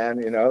instead, man?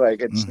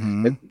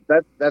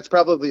 That's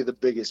probably the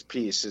biggest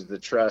piece, is the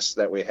trust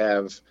that we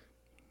have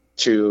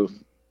to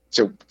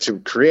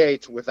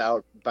create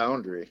without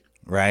boundary.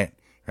 Right.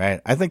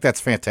 I think that's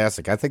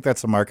fantastic. I think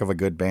that's the mark of a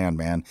good band,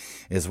 man,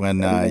 is when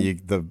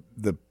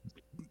the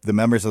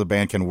members of the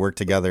band can work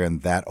together in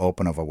that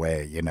open of a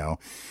way,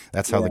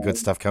 That's how the good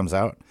stuff comes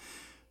out,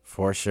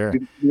 for sure.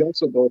 We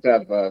also both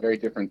have very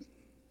different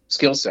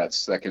skill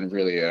sets that can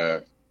really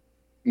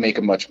make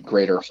a much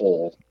greater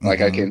whole.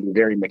 Like I can be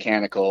very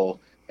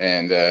mechanical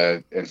and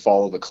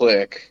follow the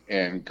click,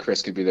 and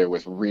Chris could be there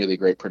with really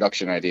great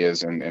production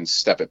ideas and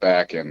step it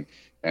back and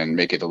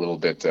make it a little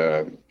bit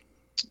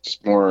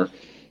just more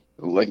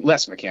like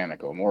less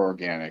mechanical, more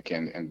organic,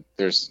 and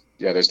there's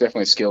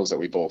definitely skills that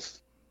we both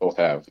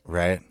have.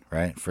 Right,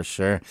 for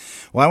sure.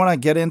 Well, I want to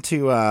get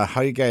into how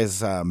you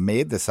guys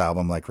made this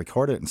album, like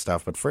record it and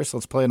stuff, but first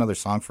let's play another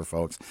song for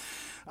folks.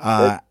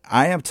 I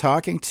am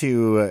talking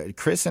to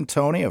Chris and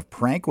Tony of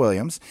Prank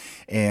Williams,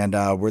 and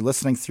we're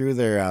listening through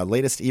their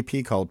latest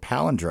EP called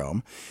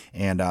Palindrome,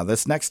 and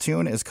this next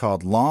tune is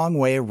called Long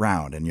Way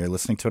Round, and you're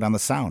listening to it on The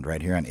Sound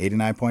right here on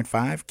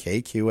 89.5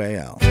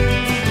 KQAL.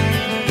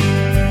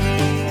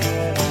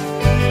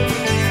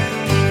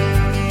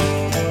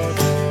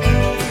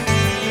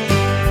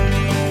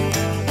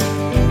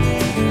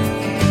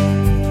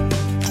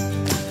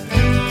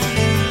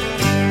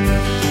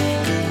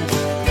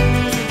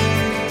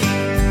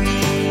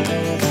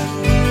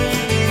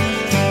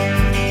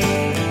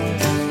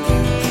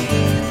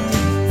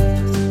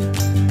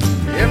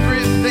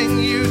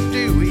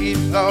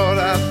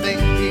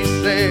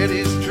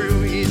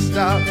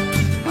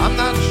 I'm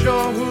not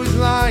sure who's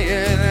lying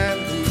and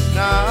who's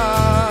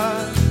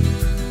not.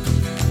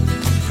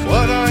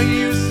 What are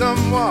you,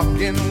 some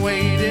walk-in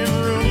waiting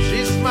room?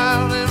 She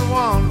smiled and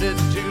wandered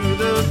to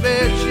the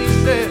bed. She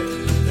said,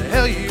 the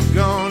hell you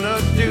gonna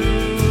do?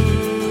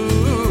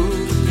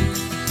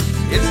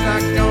 It's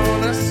not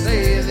gonna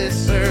stay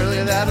this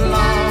early that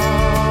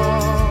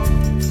long.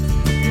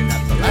 You're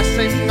not the last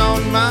thing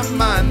on my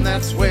mind,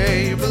 that's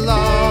where you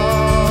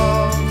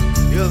belong.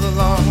 You're the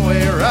long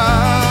way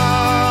around.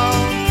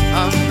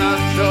 I'm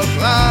not your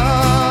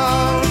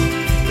clown.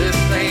 This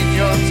ain't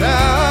your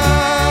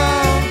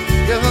town.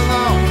 You're the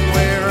long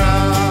way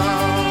around.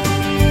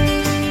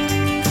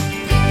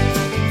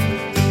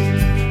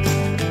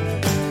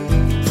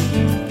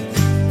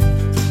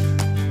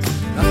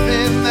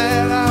 Nothing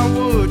that I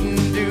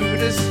wouldn't do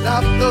to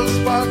stop those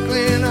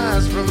sparkling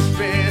eyes from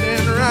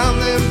spinning around.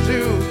 Them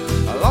too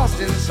are lost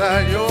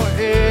inside your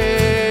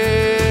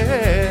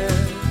head.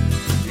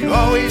 You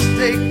always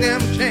take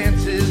them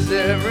chances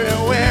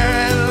everywhere,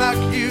 and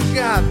luck you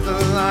got the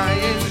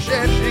lion's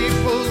share. She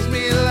pulls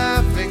me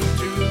laughing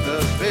to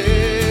the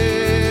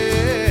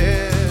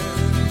bed.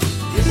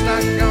 It's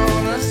not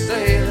gonna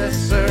stay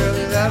this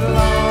early that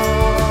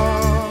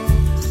long.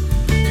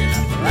 You're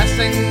not the last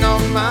thing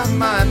on my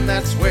mind,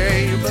 that's where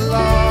you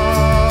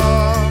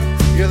belong.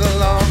 You're the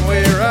long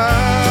way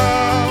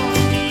round.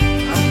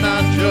 I'm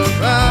not your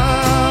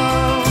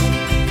clown.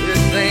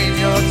 This ain't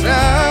your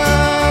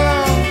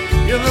town.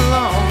 You're the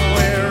long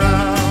way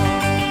around.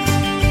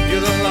 You're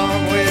the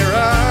long way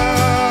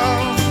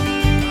around.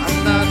 I'm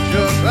not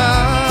your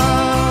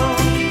clown.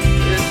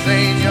 This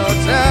ain't your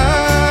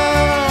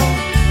town.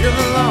 You're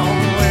the long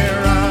way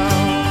around.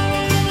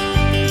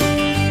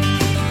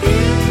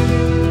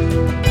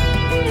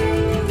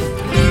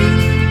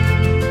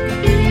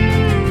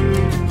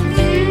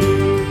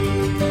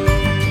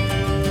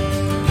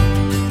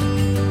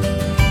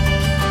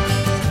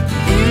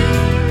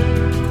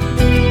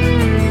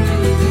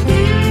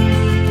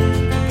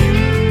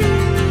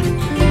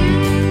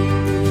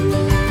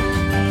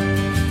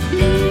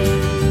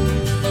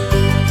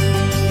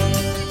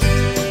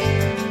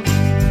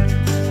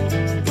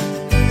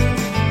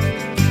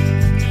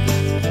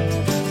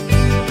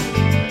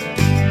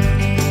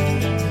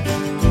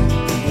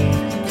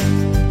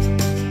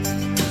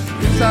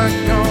 Not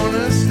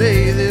gonna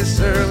stay this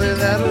early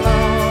that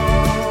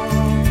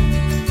long.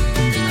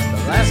 Not the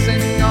last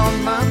thing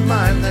on my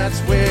mind, that's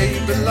where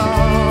you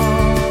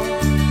belong.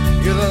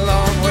 You're the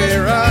long way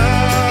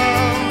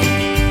round.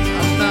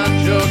 I'm not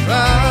your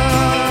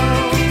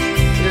clown.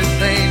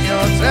 This ain't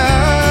your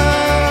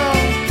town.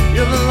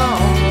 You're the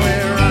long way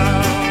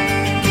round.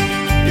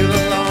 You're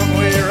the long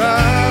way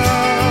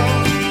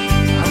round.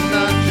 I'm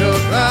not your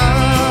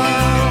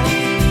clown.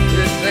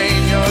 This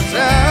ain't your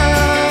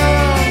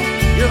town.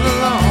 You're the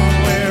long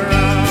way around.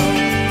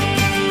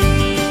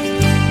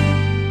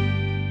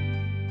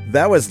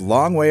 That was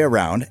Long Way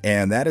Around,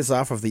 and that is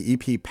off of the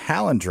EP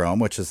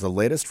Palindrome, which is the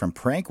latest from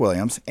Prank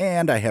Williams.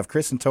 And I have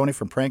Chris and Tony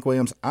from Prank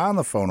Williams on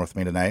the phone with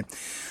me tonight.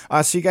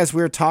 So you guys,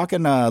 we were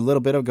talking a little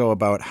bit ago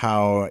about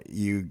how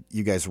you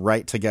guys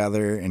write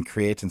together and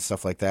create and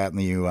stuff like that,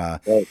 and you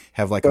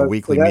have like a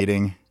weekly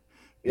meeting.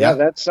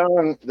 Yeah,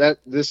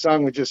 this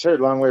song we just heard,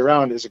 Long Way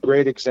Around, is a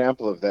great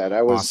example of that.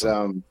 I was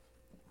Awesome.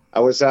 I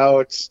was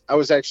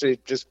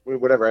actually just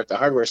at the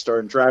hardware store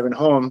and driving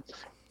home,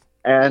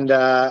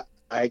 and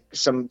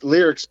some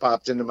lyrics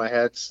popped into my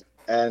head,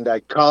 and I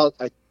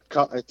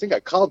think I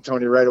called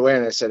Tony right away,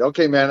 and I said,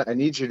 okay, man, I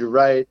need you to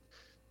write.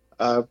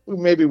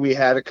 Maybe we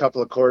had a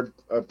couple of chord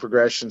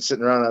progressions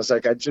sitting around. I was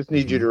like, I just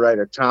need you to write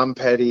a Tom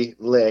Petty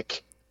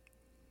lick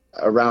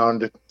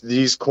around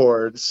these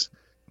chords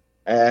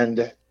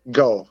and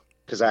go,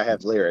 because I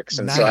have lyrics.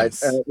 And Nice.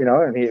 So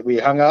we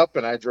hung up,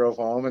 and I drove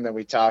home, and then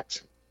we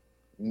talked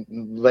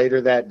later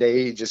that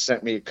day. He just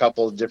sent me a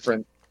couple of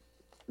different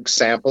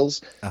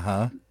samples.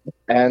 Uh-huh.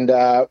 And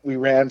we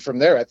ran from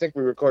there. I think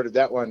we recorded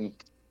that one,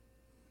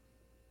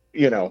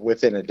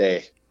 within a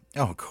day.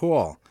 Oh,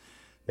 cool.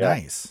 Yeah.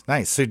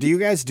 Nice. So do you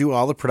guys do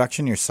all the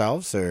production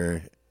yourselves,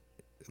 or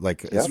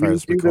like as I far mean,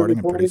 as we do recording the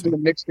and recording, producing? the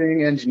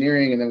mixing,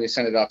 engineering, and then we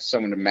send it off to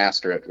someone to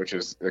master it, which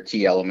is the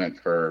key element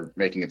for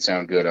making it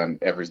sound good on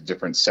every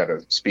different set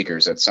of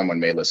speakers that someone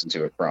may listen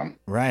to it from.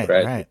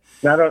 Right.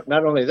 Not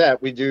only that,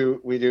 we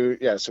do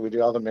so we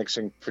do all the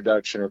mixing,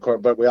 production,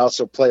 record, but we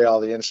also play all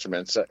the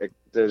instruments.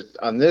 There's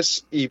on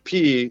this EP,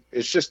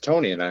 it's just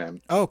Tony and I.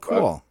 Oh,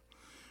 cool.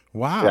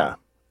 Wow. Yeah.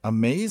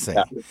 Amazing.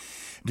 Yeah.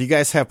 Do you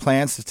guys have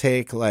plans to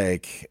take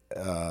like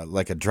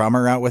a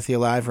drummer out with you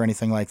live or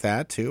anything like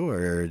that too,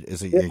 or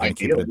is it you're going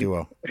to keep it a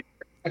duo?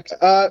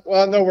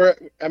 Well, no,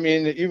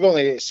 you've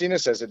only seen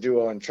us as a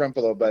duo and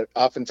tremolo, but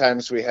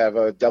oftentimes we have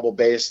a double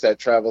bass that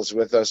travels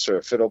with us or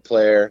a fiddle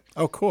player.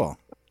 Oh, cool.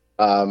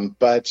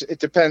 But it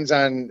depends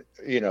on,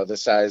 the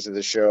size of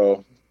the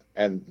show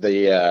and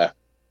the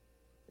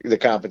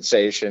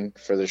compensation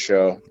for the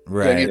show.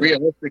 Right. I mean,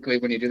 realistically,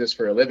 when you do this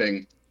for a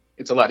living,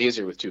 it's a lot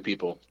easier with two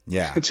people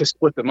Yeah. to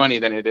split the money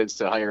than it is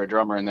to hire a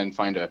drummer and then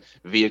find a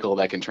vehicle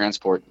that can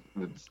transport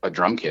a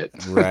drum kit.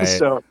 Right.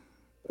 So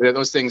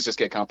those things just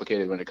get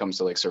complicated when it comes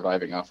to like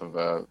surviving off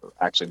of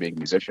actually being a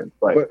musician.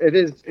 But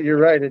You're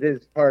right. It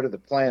is part of the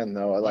plan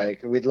though.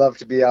 Like we'd love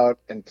to be out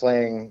and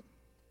playing.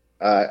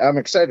 I'm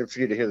excited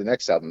for you to hear the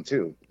next album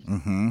too.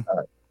 Mm-hmm.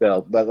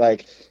 Bill, but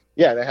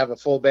to have a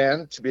full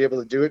band, to be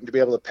able to do it and to be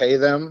able to pay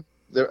them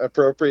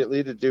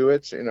appropriately to do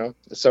it,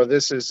 so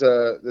this is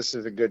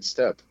a good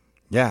step.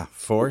 Yeah,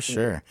 for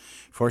sure.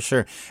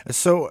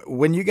 So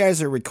when you guys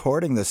are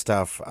recording this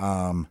stuff,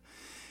 I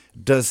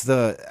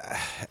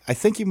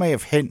think you may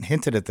have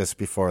hinted at this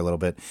before a little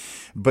bit,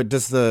 but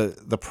does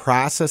the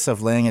process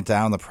of laying it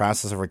down, the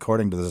process of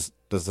recording, does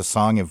the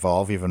song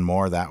evolve even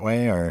more that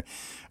way, or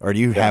do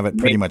you have it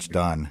pretty much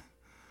done?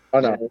 Oh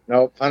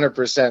no,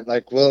 100%.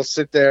 Like we'll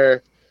sit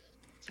there.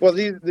 Well,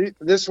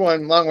 this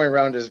one, Long Way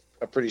Round, is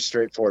a pretty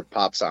straightforward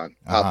pop song,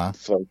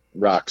 folk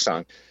rock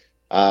song.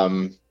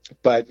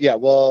 But yeah,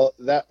 well,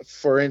 that,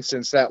 for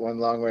instance, that one,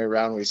 Long Way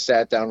Round, we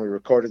sat down, we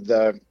recorded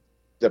the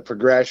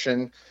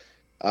progression,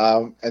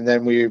 and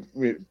then we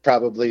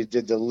probably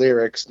did the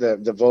lyrics,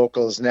 the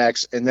vocals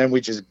next, and then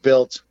we just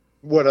built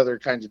what other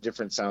kinds of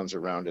different sounds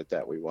around it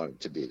that we wanted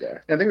to be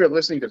there. I think we were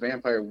listening to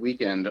Vampire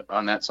Weekend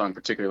on that song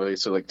particularly,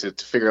 so like to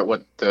figure out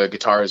what the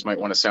guitars might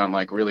want to sound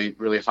like, really,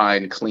 really high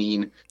and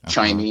clean,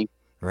 chimey.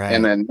 Right.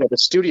 And then the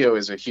studio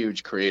is a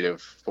huge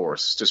creative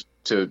force, just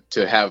to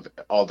have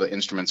all the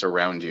instruments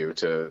around you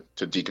to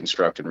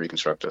deconstruct and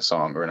reconstruct a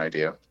song or an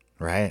idea.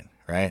 Right.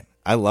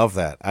 I love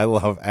that.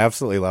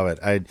 Absolutely love it.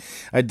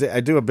 I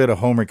do a bit of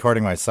home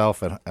recording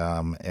myself, and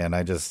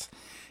I just,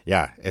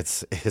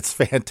 it's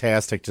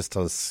fantastic just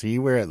to see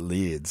where it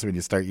leads when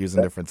you start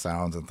using different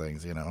sounds and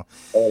things,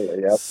 Oh,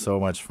 yeah. So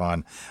much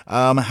fun.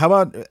 How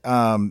about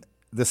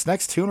this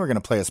next tune we're going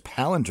to play is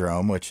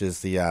Palindrome, which is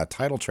the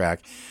title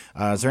track.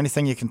 Is there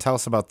anything you can tell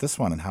us about this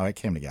one and how it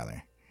came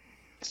together?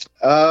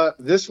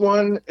 This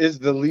one is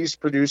the least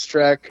produced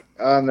track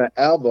on the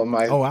album.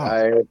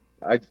 I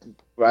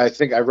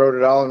think I wrote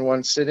it all in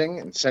one sitting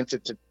and sent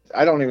it to.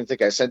 I don't even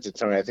think I sent it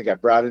to Tony. I think I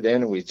brought it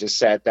in and we just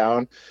sat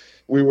down.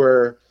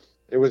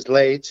 It was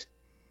late,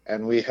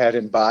 and we had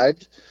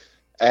imbibed,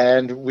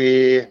 and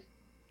we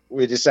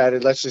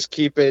decided let's just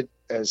keep it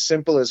as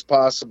simple as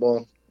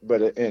possible,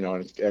 but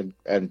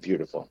and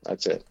beautiful.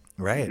 That's it.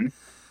 Right. Mm-hmm.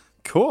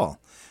 Cool.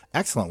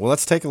 Excellent. Well,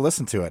 let's take a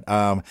listen to it.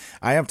 I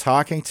am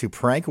talking to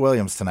Prank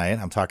Williams tonight.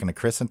 I'm talking to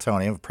Chris and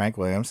Tony of Prank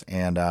Williams,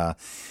 and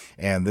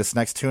this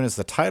next tune is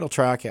the title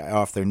track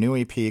off their new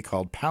EP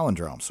called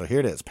Palindrome. So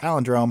here it is,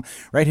 Palindrome,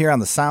 right here on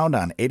The Sound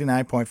on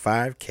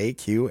 89.5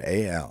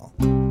 KQAL.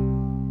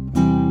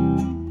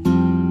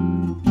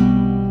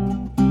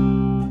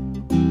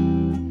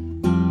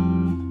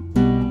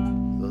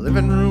 The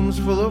living room's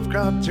full of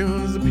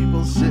cartoons, the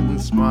people sit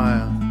and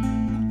smile.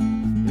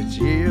 It's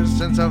years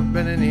since I've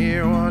been in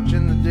here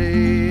watching the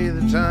day,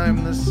 the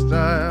time, the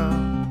style.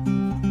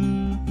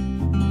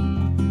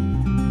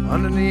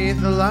 Underneath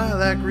the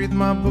lilac wreath,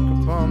 my book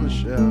upon the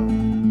shelf.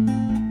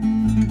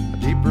 A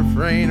deep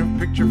refrain of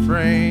picture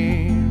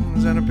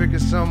frames and a pic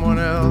of someone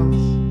else.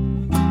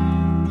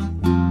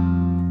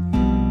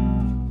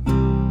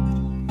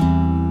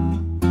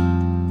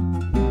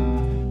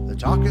 The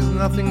talk is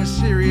nothing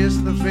serious,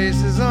 the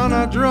faces are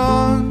not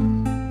drawn.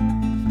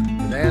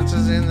 The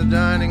dancers in the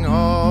dining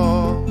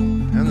hall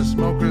and the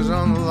smokers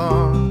on the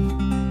lawn.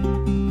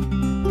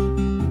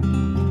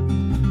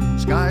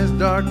 Sky is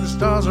dark, the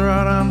stars are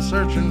out, I'm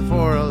searching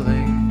for a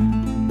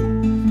link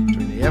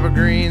between the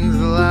evergreens,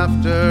 the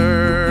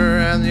laughter,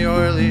 and the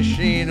oily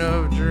sheen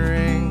of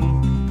drink.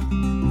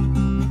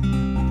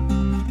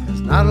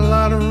 There's not a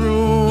lot of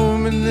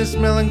room in this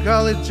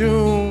melancholy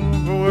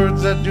tomb for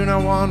words that do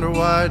not wander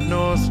wide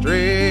nor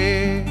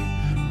stray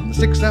from the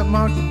sticks that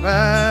mark the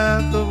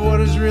path of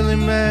what is really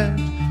meant,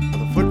 or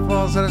the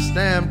footfalls that are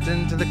stamped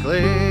into the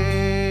clay.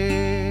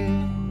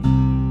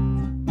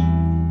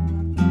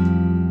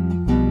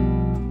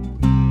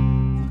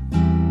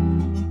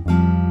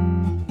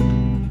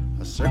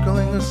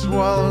 the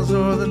swallows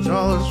o'er the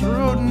tallest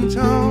road in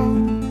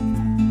town.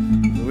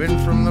 The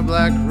wind from the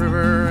Black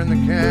River and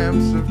the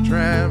camps of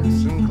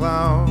tramps and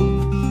clowns.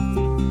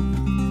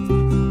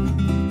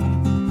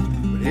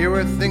 But here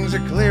where things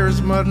are clear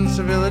as mud and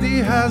civility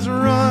has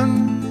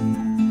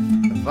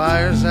run, the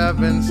fires have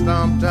been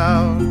stomped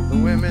out, the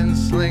women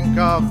slink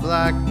off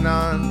like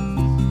nuns.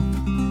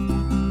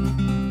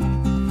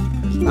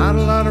 There's not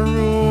a lot of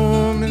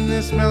room in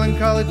this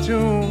melancholy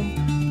tomb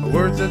for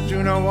words that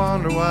do not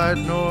wander wide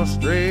nor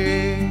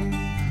stray,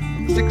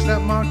 from the sticks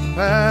that mark the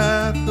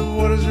path of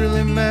what is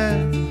really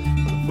meant, for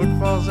the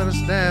footfalls that are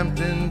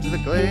stamped into the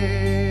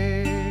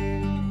clay.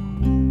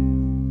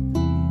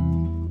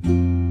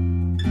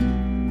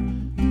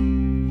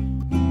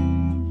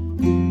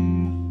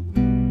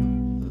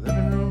 The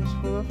living room's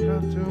full of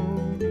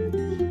cartoons,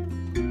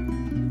 the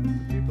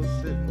people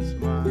sit and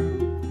smile.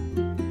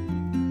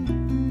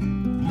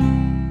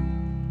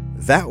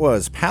 That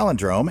was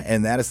Palindrome,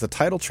 and that is the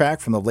title track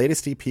from the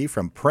latest EP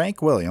from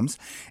Prank Williams.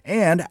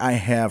 And I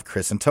have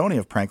Chris and Tony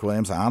of Prank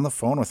Williams on the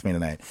phone with me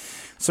tonight.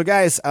 So,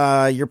 guys,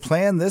 you're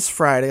playing this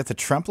Friday at the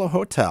Trempealeau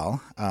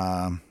Hotel,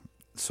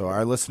 so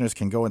our listeners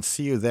can go and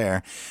see you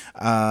there.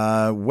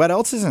 What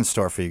else is in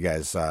store for you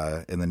guys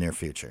in the near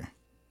future?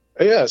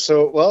 Yeah,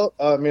 so, well,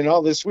 I mean,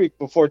 all this week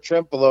before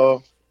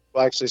Trempealeau,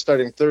 well, actually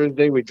starting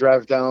Thursday, we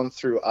drive down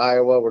through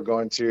Iowa. We're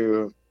going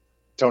to...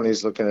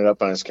 Tony's looking it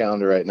up on his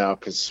calendar right now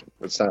because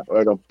it's not.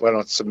 I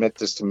don't submit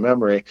this to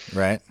memory.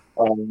 Right.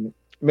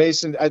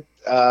 Mason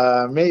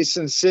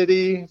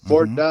City,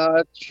 Fort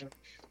Dodge,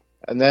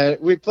 and then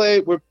we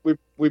play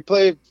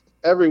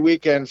every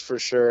weekend for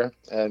sure,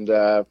 and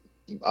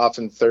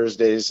often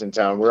Thursdays in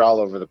town. We're all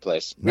over the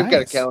place. We've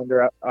got a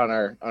calendar on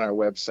our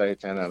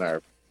website and on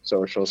our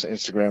socials,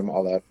 Instagram,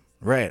 all that.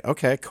 Right.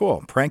 Okay.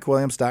 Cool.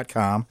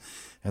 PrankWilliams.com.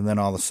 And then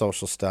all the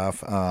social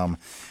stuff.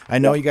 I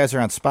know you guys are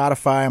on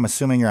Spotify. I'm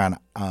assuming you're on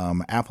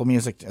Apple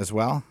Music as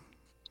well.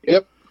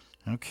 Yep.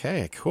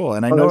 Okay, cool.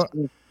 And I know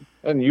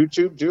on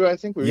YouTube too. I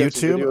think we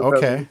YouTube.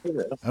 Okay.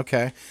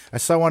 Okay. I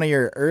saw one of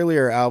your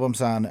earlier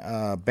albums on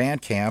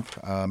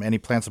Bandcamp. Any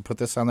plans to put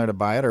this on there to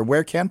buy it, or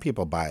where can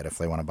people buy it if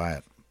they want to buy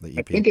it? The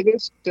EP. I think it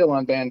is still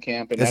on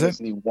Bandcamp, and that is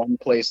the one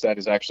place that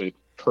is actually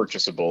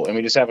purchasable. And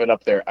we just have it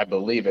up there. I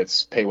believe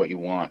it's pay what you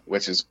want,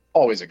 which is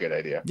always a good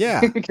idea.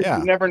 Yeah, yeah.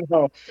 You never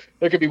know.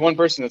 There could be one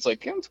person that's like,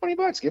 give him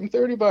 $20, give him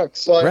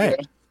 $30. Well,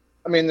 right.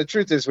 I mean, the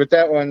truth is with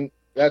that one,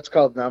 that's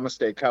called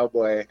Namaste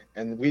Cowboy,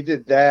 and we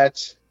did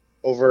that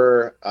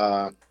over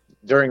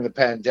during the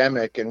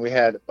pandemic, and we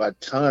had a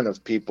ton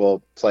of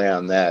people play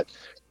on that.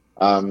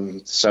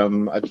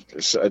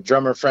 A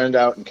drummer friend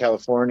out in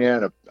California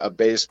and a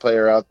bass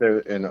player out there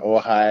in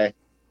Ojai.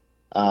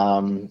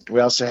 We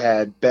also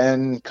had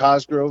Ben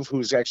Cosgrove,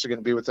 who's actually going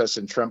to be with us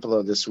in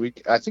Trempealeau this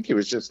week. I think he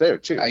was just there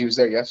too. He was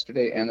there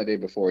yesterday and the day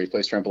before. He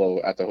plays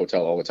Trempealeau at the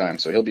hotel all the time,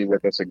 so he'll be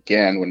with us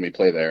again when we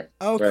play there.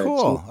 Oh, right.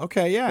 Cool. So,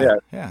 okay, yeah.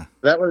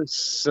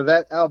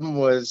 That album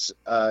was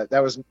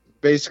that was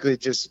basically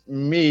just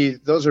me.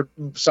 Those are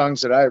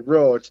songs that I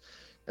wrote,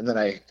 and then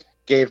I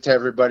gave to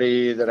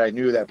everybody that I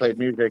knew that played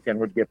music and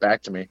would get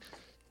back to me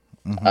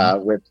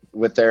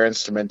with their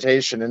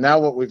instrumentation. And now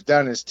what we've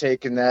done is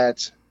taken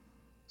that.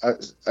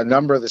 A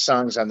number of the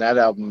songs on that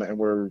album, and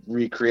we're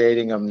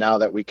recreating them now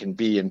that we can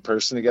be in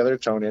person together,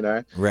 Tony and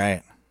I.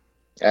 Right.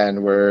 And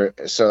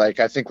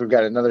I think we've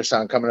got another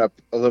song coming up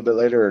a little bit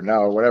later or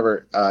now or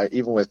whatever,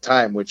 Even With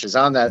Time, which is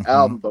on that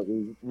album, but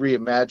we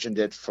reimagined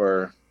it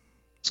for,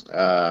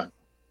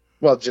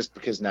 just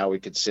because now we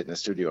could sit in the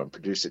studio and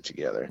produce it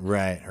together.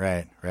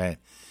 Right.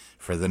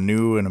 For the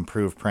new and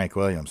improved Prank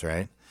Williams,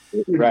 right?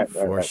 Right.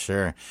 For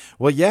sure.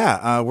 Well,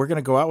 yeah, we're going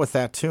to go out with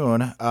that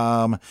tune.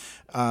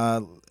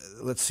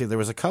 Let's see. There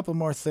was a couple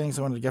more things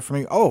I wanted to get from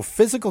you. Oh,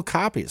 physical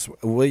copies.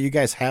 Will you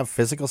guys have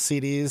physical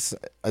CDs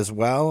as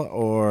well,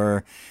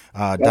 or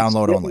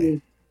download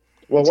only?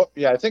 Well,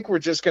 I think we're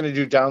just going to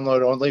do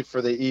download only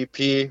for the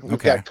EP. We've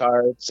got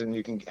cards, and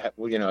you can.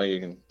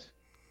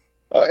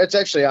 It's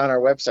actually on our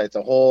website.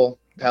 The whole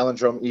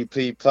Palindrome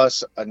EP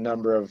plus a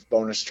number of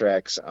bonus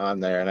tracks on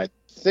there, and I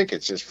think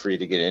it's just free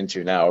to get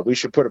into now. We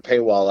should put a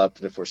paywall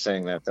up if we're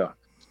saying that, though.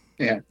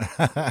 Yeah.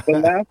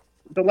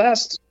 The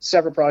last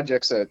several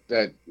projects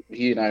that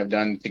he and I have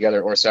done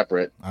together or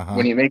separate,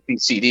 when you make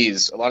these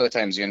CDs, a lot of the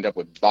times you end up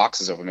with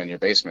boxes of them in your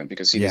basement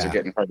because CDs are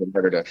getting harder and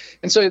harder to.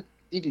 And so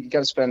you got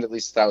to spend at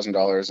least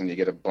 $1,000 and you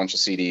get a bunch of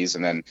CDs,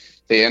 and then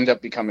they end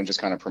up becoming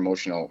just kind of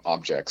promotional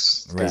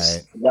objects. Right.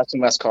 Less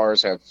and less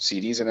cars have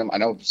CDs in them. I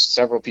know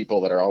several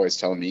people that are always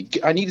telling me,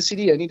 I need a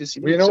CD.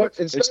 Well, you know what?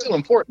 It's still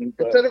important.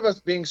 Instead of us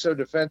being so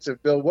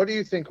defensive, Bill, what do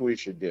you think we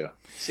should do?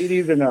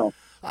 CDs or no?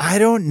 I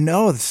don't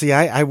know. See,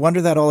 I wonder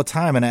that all the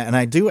time, and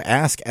I do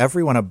ask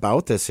everyone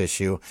about this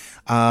issue.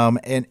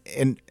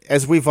 And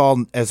as we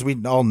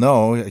all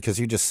know, because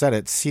you just said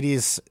it,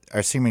 CDs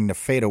are seeming to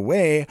fade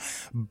away,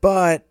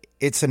 but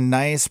it's a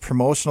nice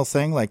promotional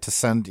thing, like to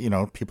send,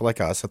 people like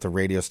us at the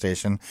radio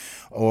station,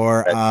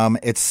 or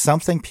it's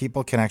something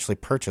people can actually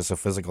purchase a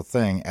physical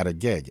thing at a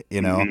gig,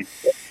 and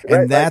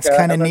that's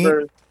kind of neat.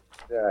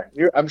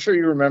 I'm sure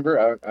you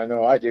remember. I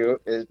know I do.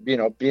 Is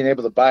being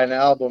able to buy an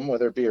album,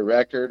 whether it be a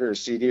record or a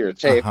CD or a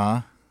tape,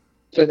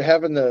 to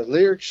having the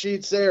lyric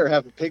sheets there, or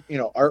having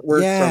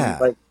artwork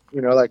from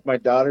like my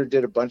daughter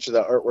did a bunch of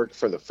the artwork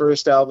for the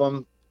first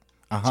album.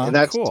 And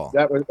that's cool.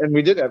 And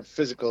we do have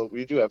physical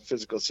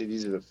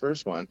CDs of the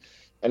first one,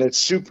 and it's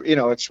super.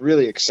 It's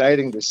really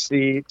exciting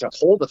to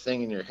hold a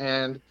thing in your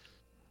hand.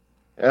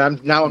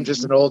 And I'm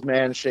just an old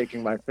man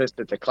shaking my fist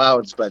at the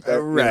clouds, but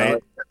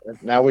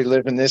now we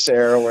live in this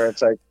era where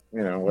it's like,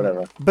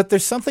 whatever. But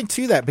there's something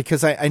to that,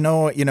 because I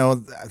know,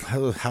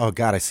 oh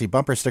God, I see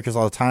bumper stickers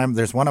all the time.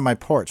 There's one on my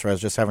porch where I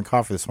was just having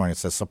coffee this morning. It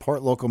says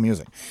support local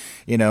music,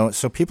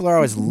 so people are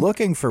always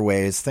looking for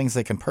things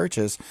they can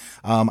purchase.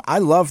 I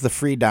love the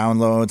free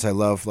downloads. I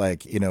love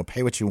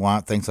pay what you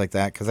want, things like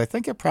that, because I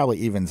think it probably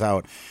evens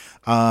out.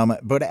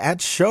 But at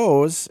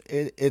shows,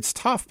 it's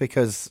tough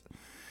because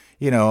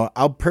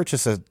I'll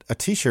purchase a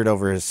T-shirt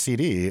over a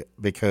CD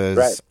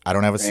because I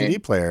don't have a CD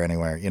player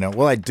anywhere.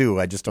 Well, I do.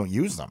 I just don't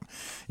use them.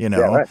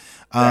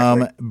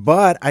 Exactly.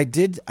 But I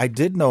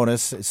did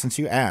notice, since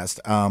you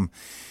asked,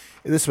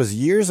 this was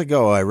years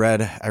ago. I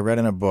read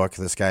in a book.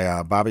 This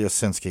guy Bobby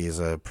Osinski is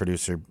a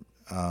producer.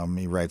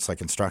 He writes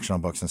instructional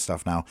books and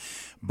stuff now.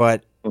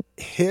 But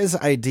his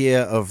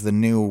idea of the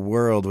new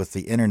world with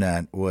the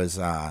internet was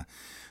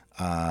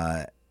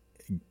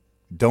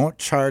don't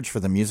charge for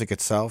the music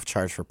itself,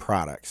 charge for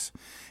products.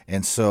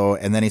 And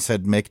then he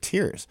said, make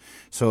tiers.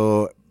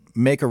 So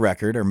make a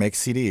record or make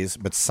CDs,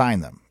 but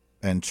sign them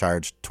and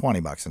charge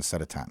 $20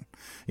 instead of 10,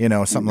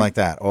 something like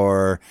that.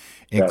 Or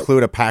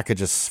include a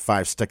package of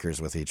 5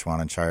 stickers with each one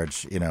and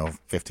charge,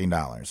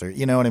 $15, or,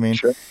 you know what I mean?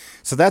 Sure.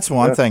 So that's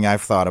one thing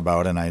I've thought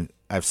about. And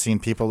I've seen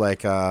people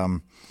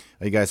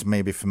you guys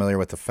may be familiar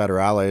with the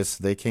Federales.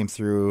 They came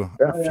through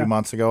a few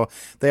months ago.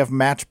 They have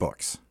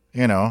matchbooks.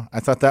 I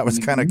thought that was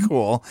kind of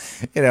cool.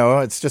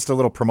 It's just a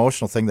little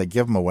promotional thing. They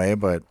give them away,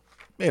 but,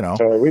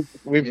 So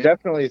we've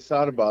definitely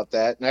thought about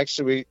that. And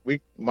actually,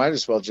 we might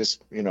as well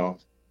just, we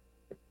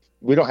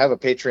don't have a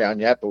Patreon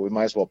yet, but we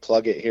might as well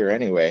plug it here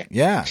anyway.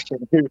 Yeah.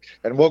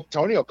 And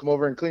Tony will come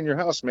over and clean your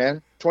house,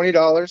 man.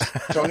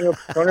 $20. Tony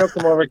will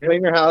come over and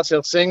clean your house.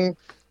 He'll sing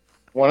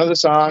one of the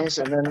songs,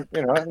 and then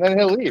and then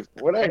he'll leave.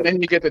 Whatever. And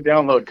then you get the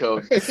download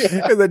code.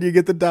 And then you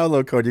get the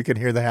download code. You can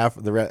hear the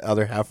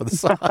other half of the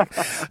song.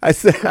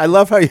 I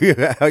love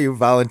how you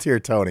volunteer,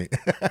 Tony.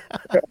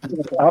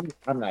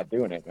 I'm not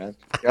doing it, man.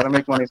 Got to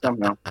make money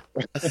somehow.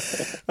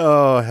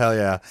 Oh hell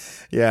yeah,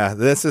 yeah.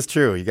 This is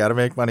true. You got to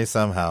make money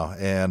somehow,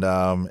 and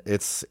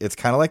it's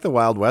kind of like the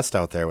Wild West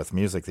out there with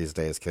music these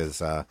days, because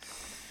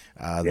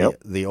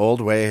the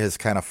old way is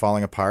kind of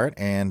falling apart,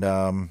 and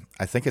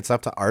I think it's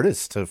up to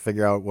artists to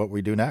figure out what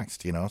we do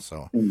next, so.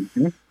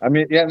 Mm-hmm. I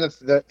mean,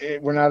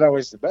 we're not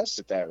always the best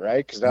at that,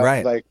 right?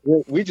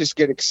 Because we just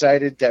get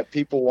excited that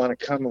people want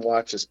to come and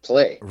watch us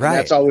play. Right. And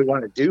that's all we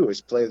want to do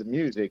is play the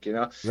music,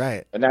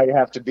 Right. And now you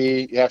have to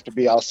be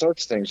all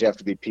sorts of things. You have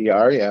to be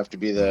PR. You have to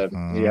be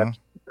you have to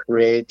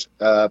create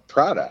a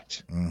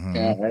product. Mm-hmm.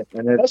 Yeah,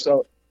 and it's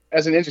also,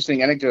 as an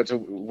interesting anecdote to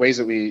ways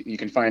that you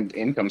can find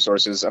income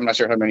sources, I'm not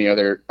sure how many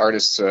other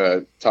artists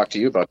talk to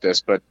you about this,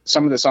 but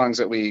some of the songs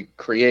that we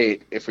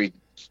create, if we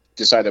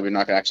decide that we're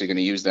not actually going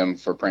to use them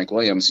for Frank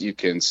Williams, you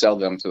can sell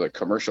them to the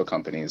commercial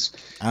companies,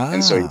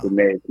 and so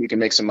you can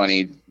make some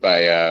money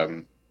by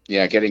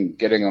getting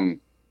them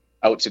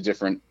out to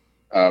different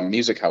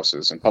music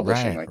houses and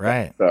publishing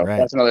that. So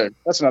that's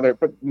another.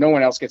 But no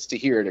one else gets to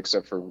hear it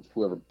except for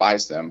whoever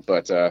buys them.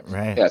 But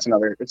it's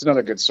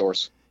another good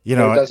source. It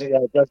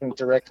doesn't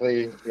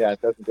directly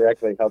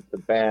help the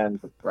band,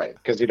 right?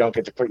 Because you don't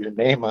get to put your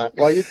name on.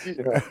 Well,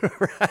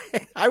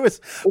 right.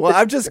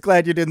 I'm just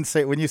glad you didn't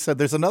say, when you said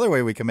there's another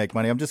way we can make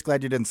money, I'm just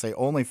glad you didn't say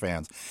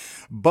OnlyFans.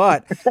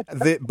 But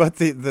what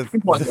do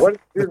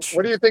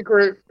you think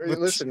we're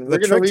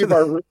going to leave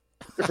our.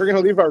 If we're going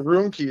to leave our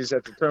room keys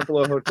at the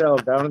Trempealeau Hotel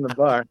down in the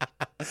bar.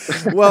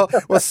 well,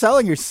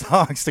 selling your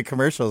songs to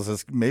commercials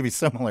is maybe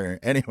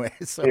similar anyway.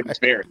 So it's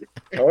very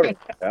totally.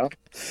 Yeah.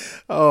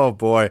 Oh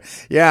boy,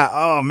 yeah.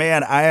 Oh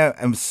man, I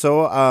am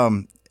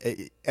so.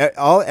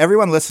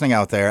 Everyone listening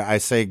out there, I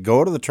say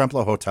go to the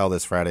Trempealeau Hotel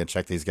this Friday and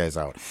check these guys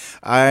out.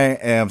 I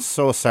am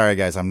so sorry,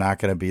 guys. I'm not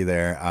going to be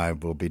there. I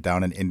will be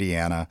down in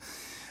Indiana.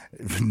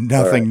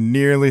 Nothing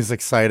nearly as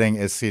exciting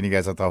as seeing you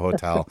guys at the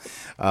hotel.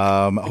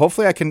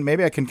 Hopefully I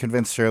can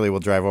convince Shirley we'll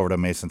drive over to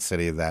Mason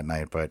City that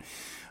night, but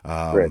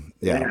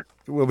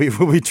we'll be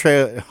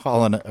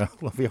hauling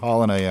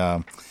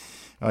a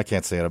I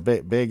can't say it, a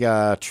big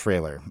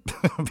trailer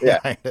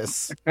behind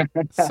us.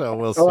 So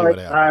we'll see what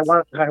happens.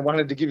 I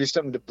wanted to give you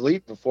something to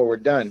bleep before we're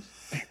done.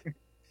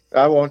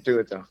 I won't do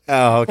it though.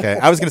 Oh, okay.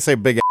 I was going to say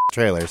big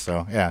trailer,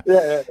 so yeah.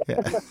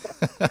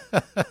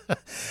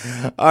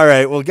 All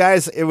right, well,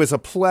 guys, it was a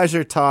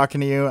pleasure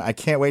talking to you. I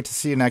can't wait to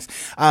see you next,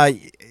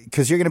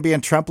 because you're going to be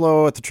in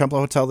Trempealeau at the Trempealeau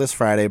Hotel this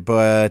Friday,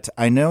 but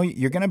I know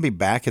you're going to be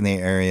back in the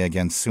area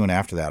again soon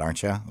after that,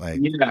 aren't you? I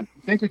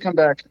think we come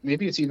back.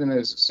 Maybe it's even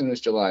as soon as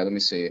July. Let me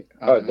see. It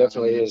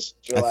definitely is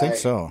July. I think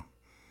so.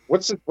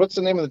 What's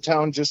the name of the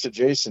town just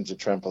adjacent to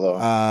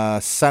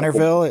Trempealeau?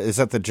 Centerville. Is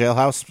that the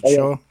Jailhouse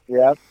show?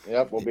 Yep.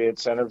 We'll be at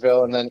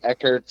Centerville, and then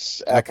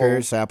Eckert's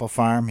Apple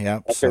Farm.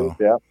 Yep. Eckert,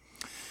 yeah.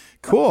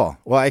 Cool.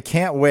 Well, I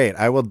can't wait.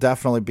 I will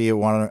definitely be at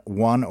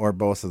one or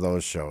both of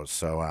those shows.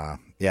 So,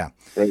 yeah.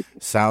 Great.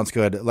 Sounds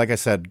good. Like I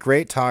said,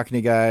 great talking to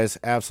you guys.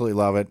 Absolutely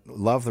love it.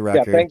 Love the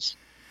record. Yeah,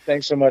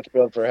 thanks so much,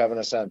 Bill, for having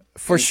us on.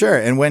 For sure.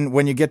 And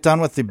when you get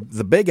done with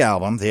the big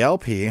album, the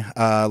LP,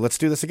 let's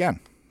do this again.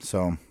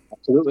 So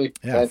absolutely.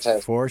 Yeah,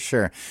 fantastic. For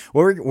sure.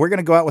 Well, we're going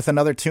to go out with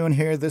another tune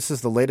here. This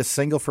is the latest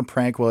single from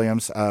Prank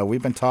Williams.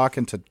 We've been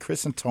talking to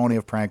Chris and Tony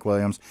of Prank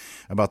Williams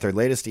about their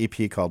latest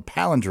EP called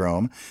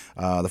Palindrome.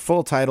 The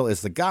full title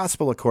is The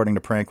Gospel According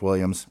to Prank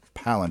Williams,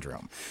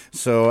 Palindrome.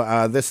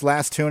 So this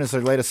last tune is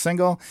their latest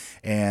single,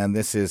 and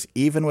this is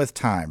Even With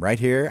Time, right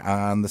here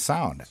on The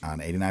Sound on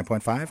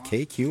 89.5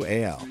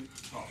 KQAL.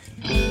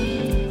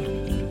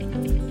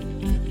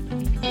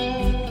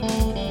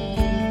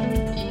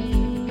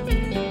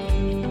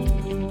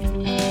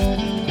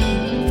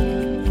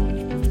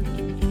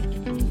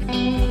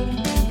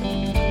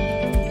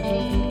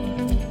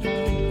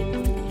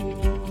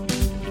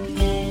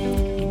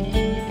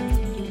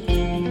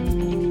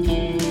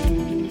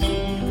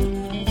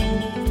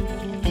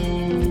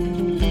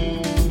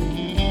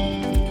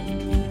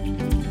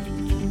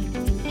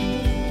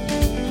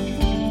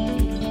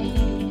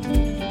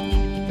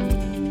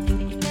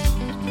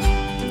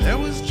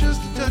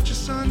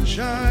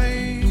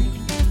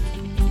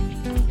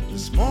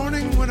 This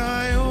morning when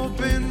I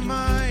opened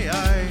my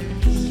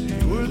eyes,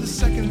 you were the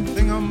second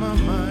thing on my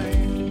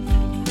mind.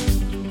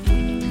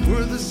 You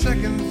were the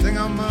second thing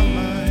on my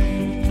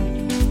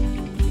mind.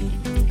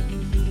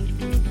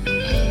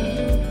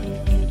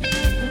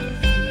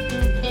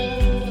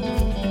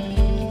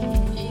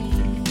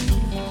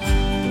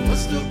 I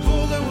was still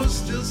cold, I was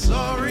still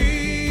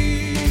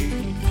sorry.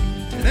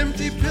 An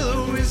empty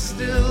pillow is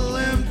still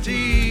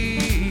empty.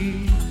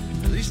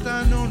 At least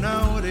I know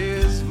now what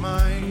is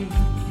mine.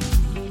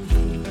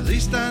 At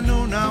least I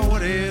know now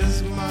what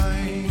is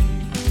mine.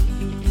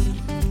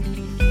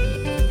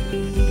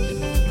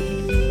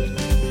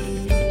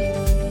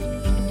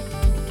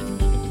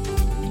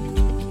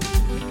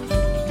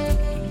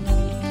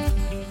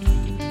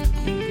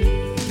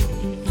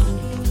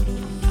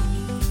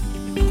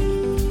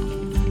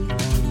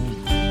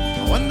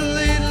 I wonder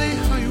lately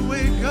how you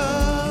wake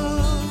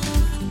up.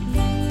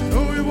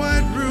 Know your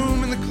white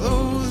room and the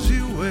clothes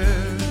you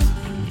wear.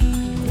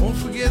 I won't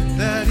forget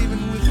that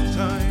even with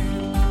time.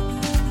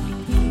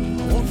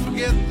 I won't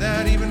forget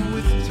that even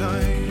with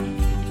time.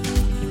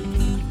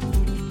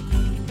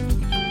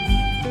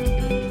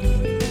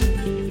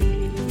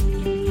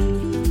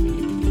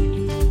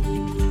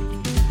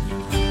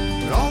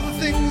 But all the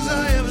things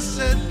I ever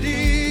said,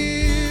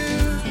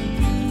 dear,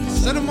 I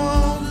said them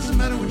all, doesn't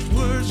matter which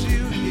words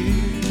you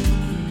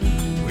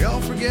hear. We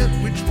all forget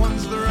which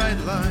one's the right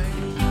line.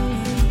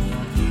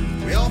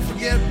 We all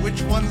forget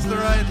which one's the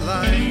right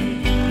line.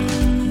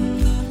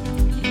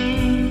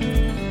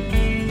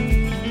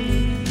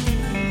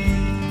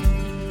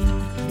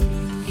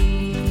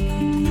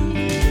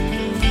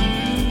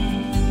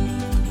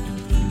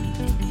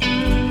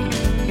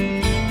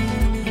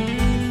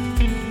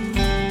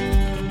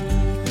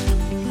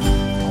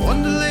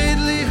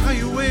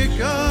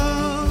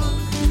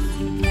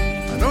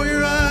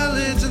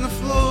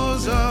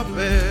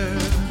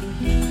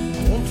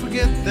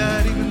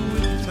 That even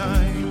with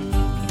time,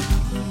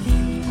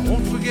 I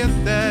won't forget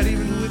that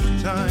even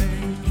with time.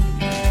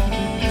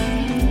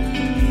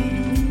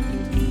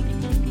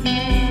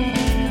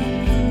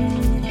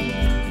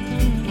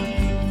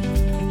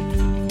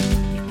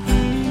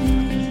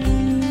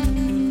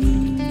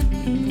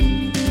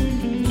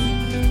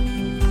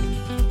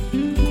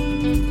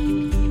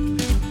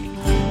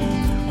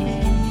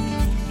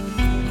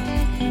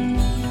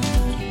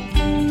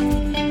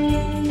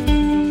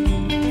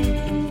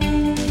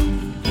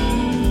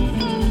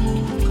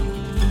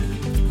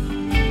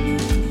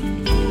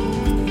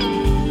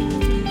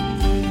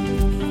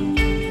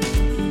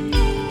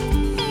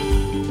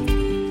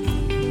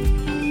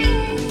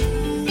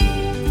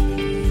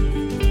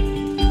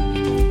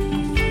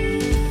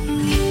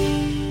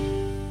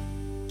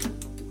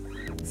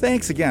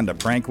 Thanks again to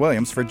Prank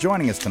Williams for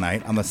joining us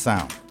tonight on The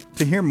Sound.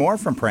 To hear more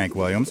from Prank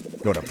Williams,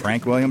 go to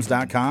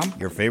prankwilliams.com,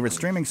 your favorite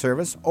streaming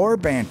service, or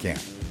Bandcamp.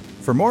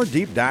 For more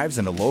deep dives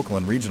into local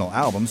and regional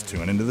albums,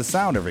 tune into The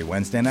Sound every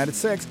Wednesday night at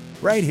 6,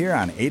 right here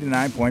on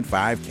 89.5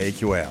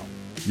 KQAL.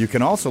 You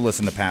can also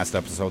listen to past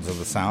episodes of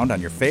The Sound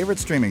on your favorite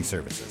streaming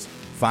services.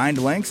 Find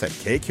links at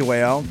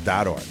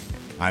kqal.org.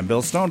 I'm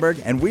Bill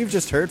Stoneberg, and we've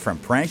just heard from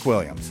Prank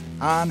Williams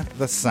on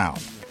The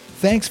Sound.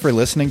 Thanks for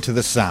listening to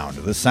The Sound.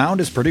 The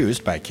Sound is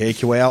produced by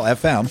KQAL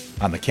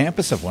FM on the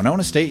campus of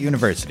Winona State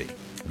University.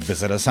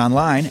 Visit us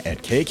online at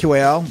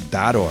kqal.org.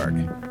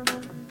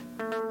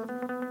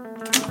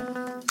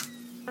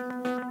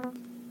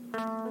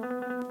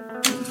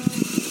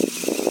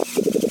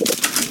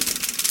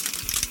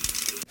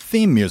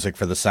 Theme music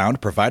for The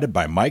Sound provided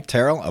by Mike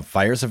Terrell of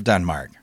Fires of Denmark.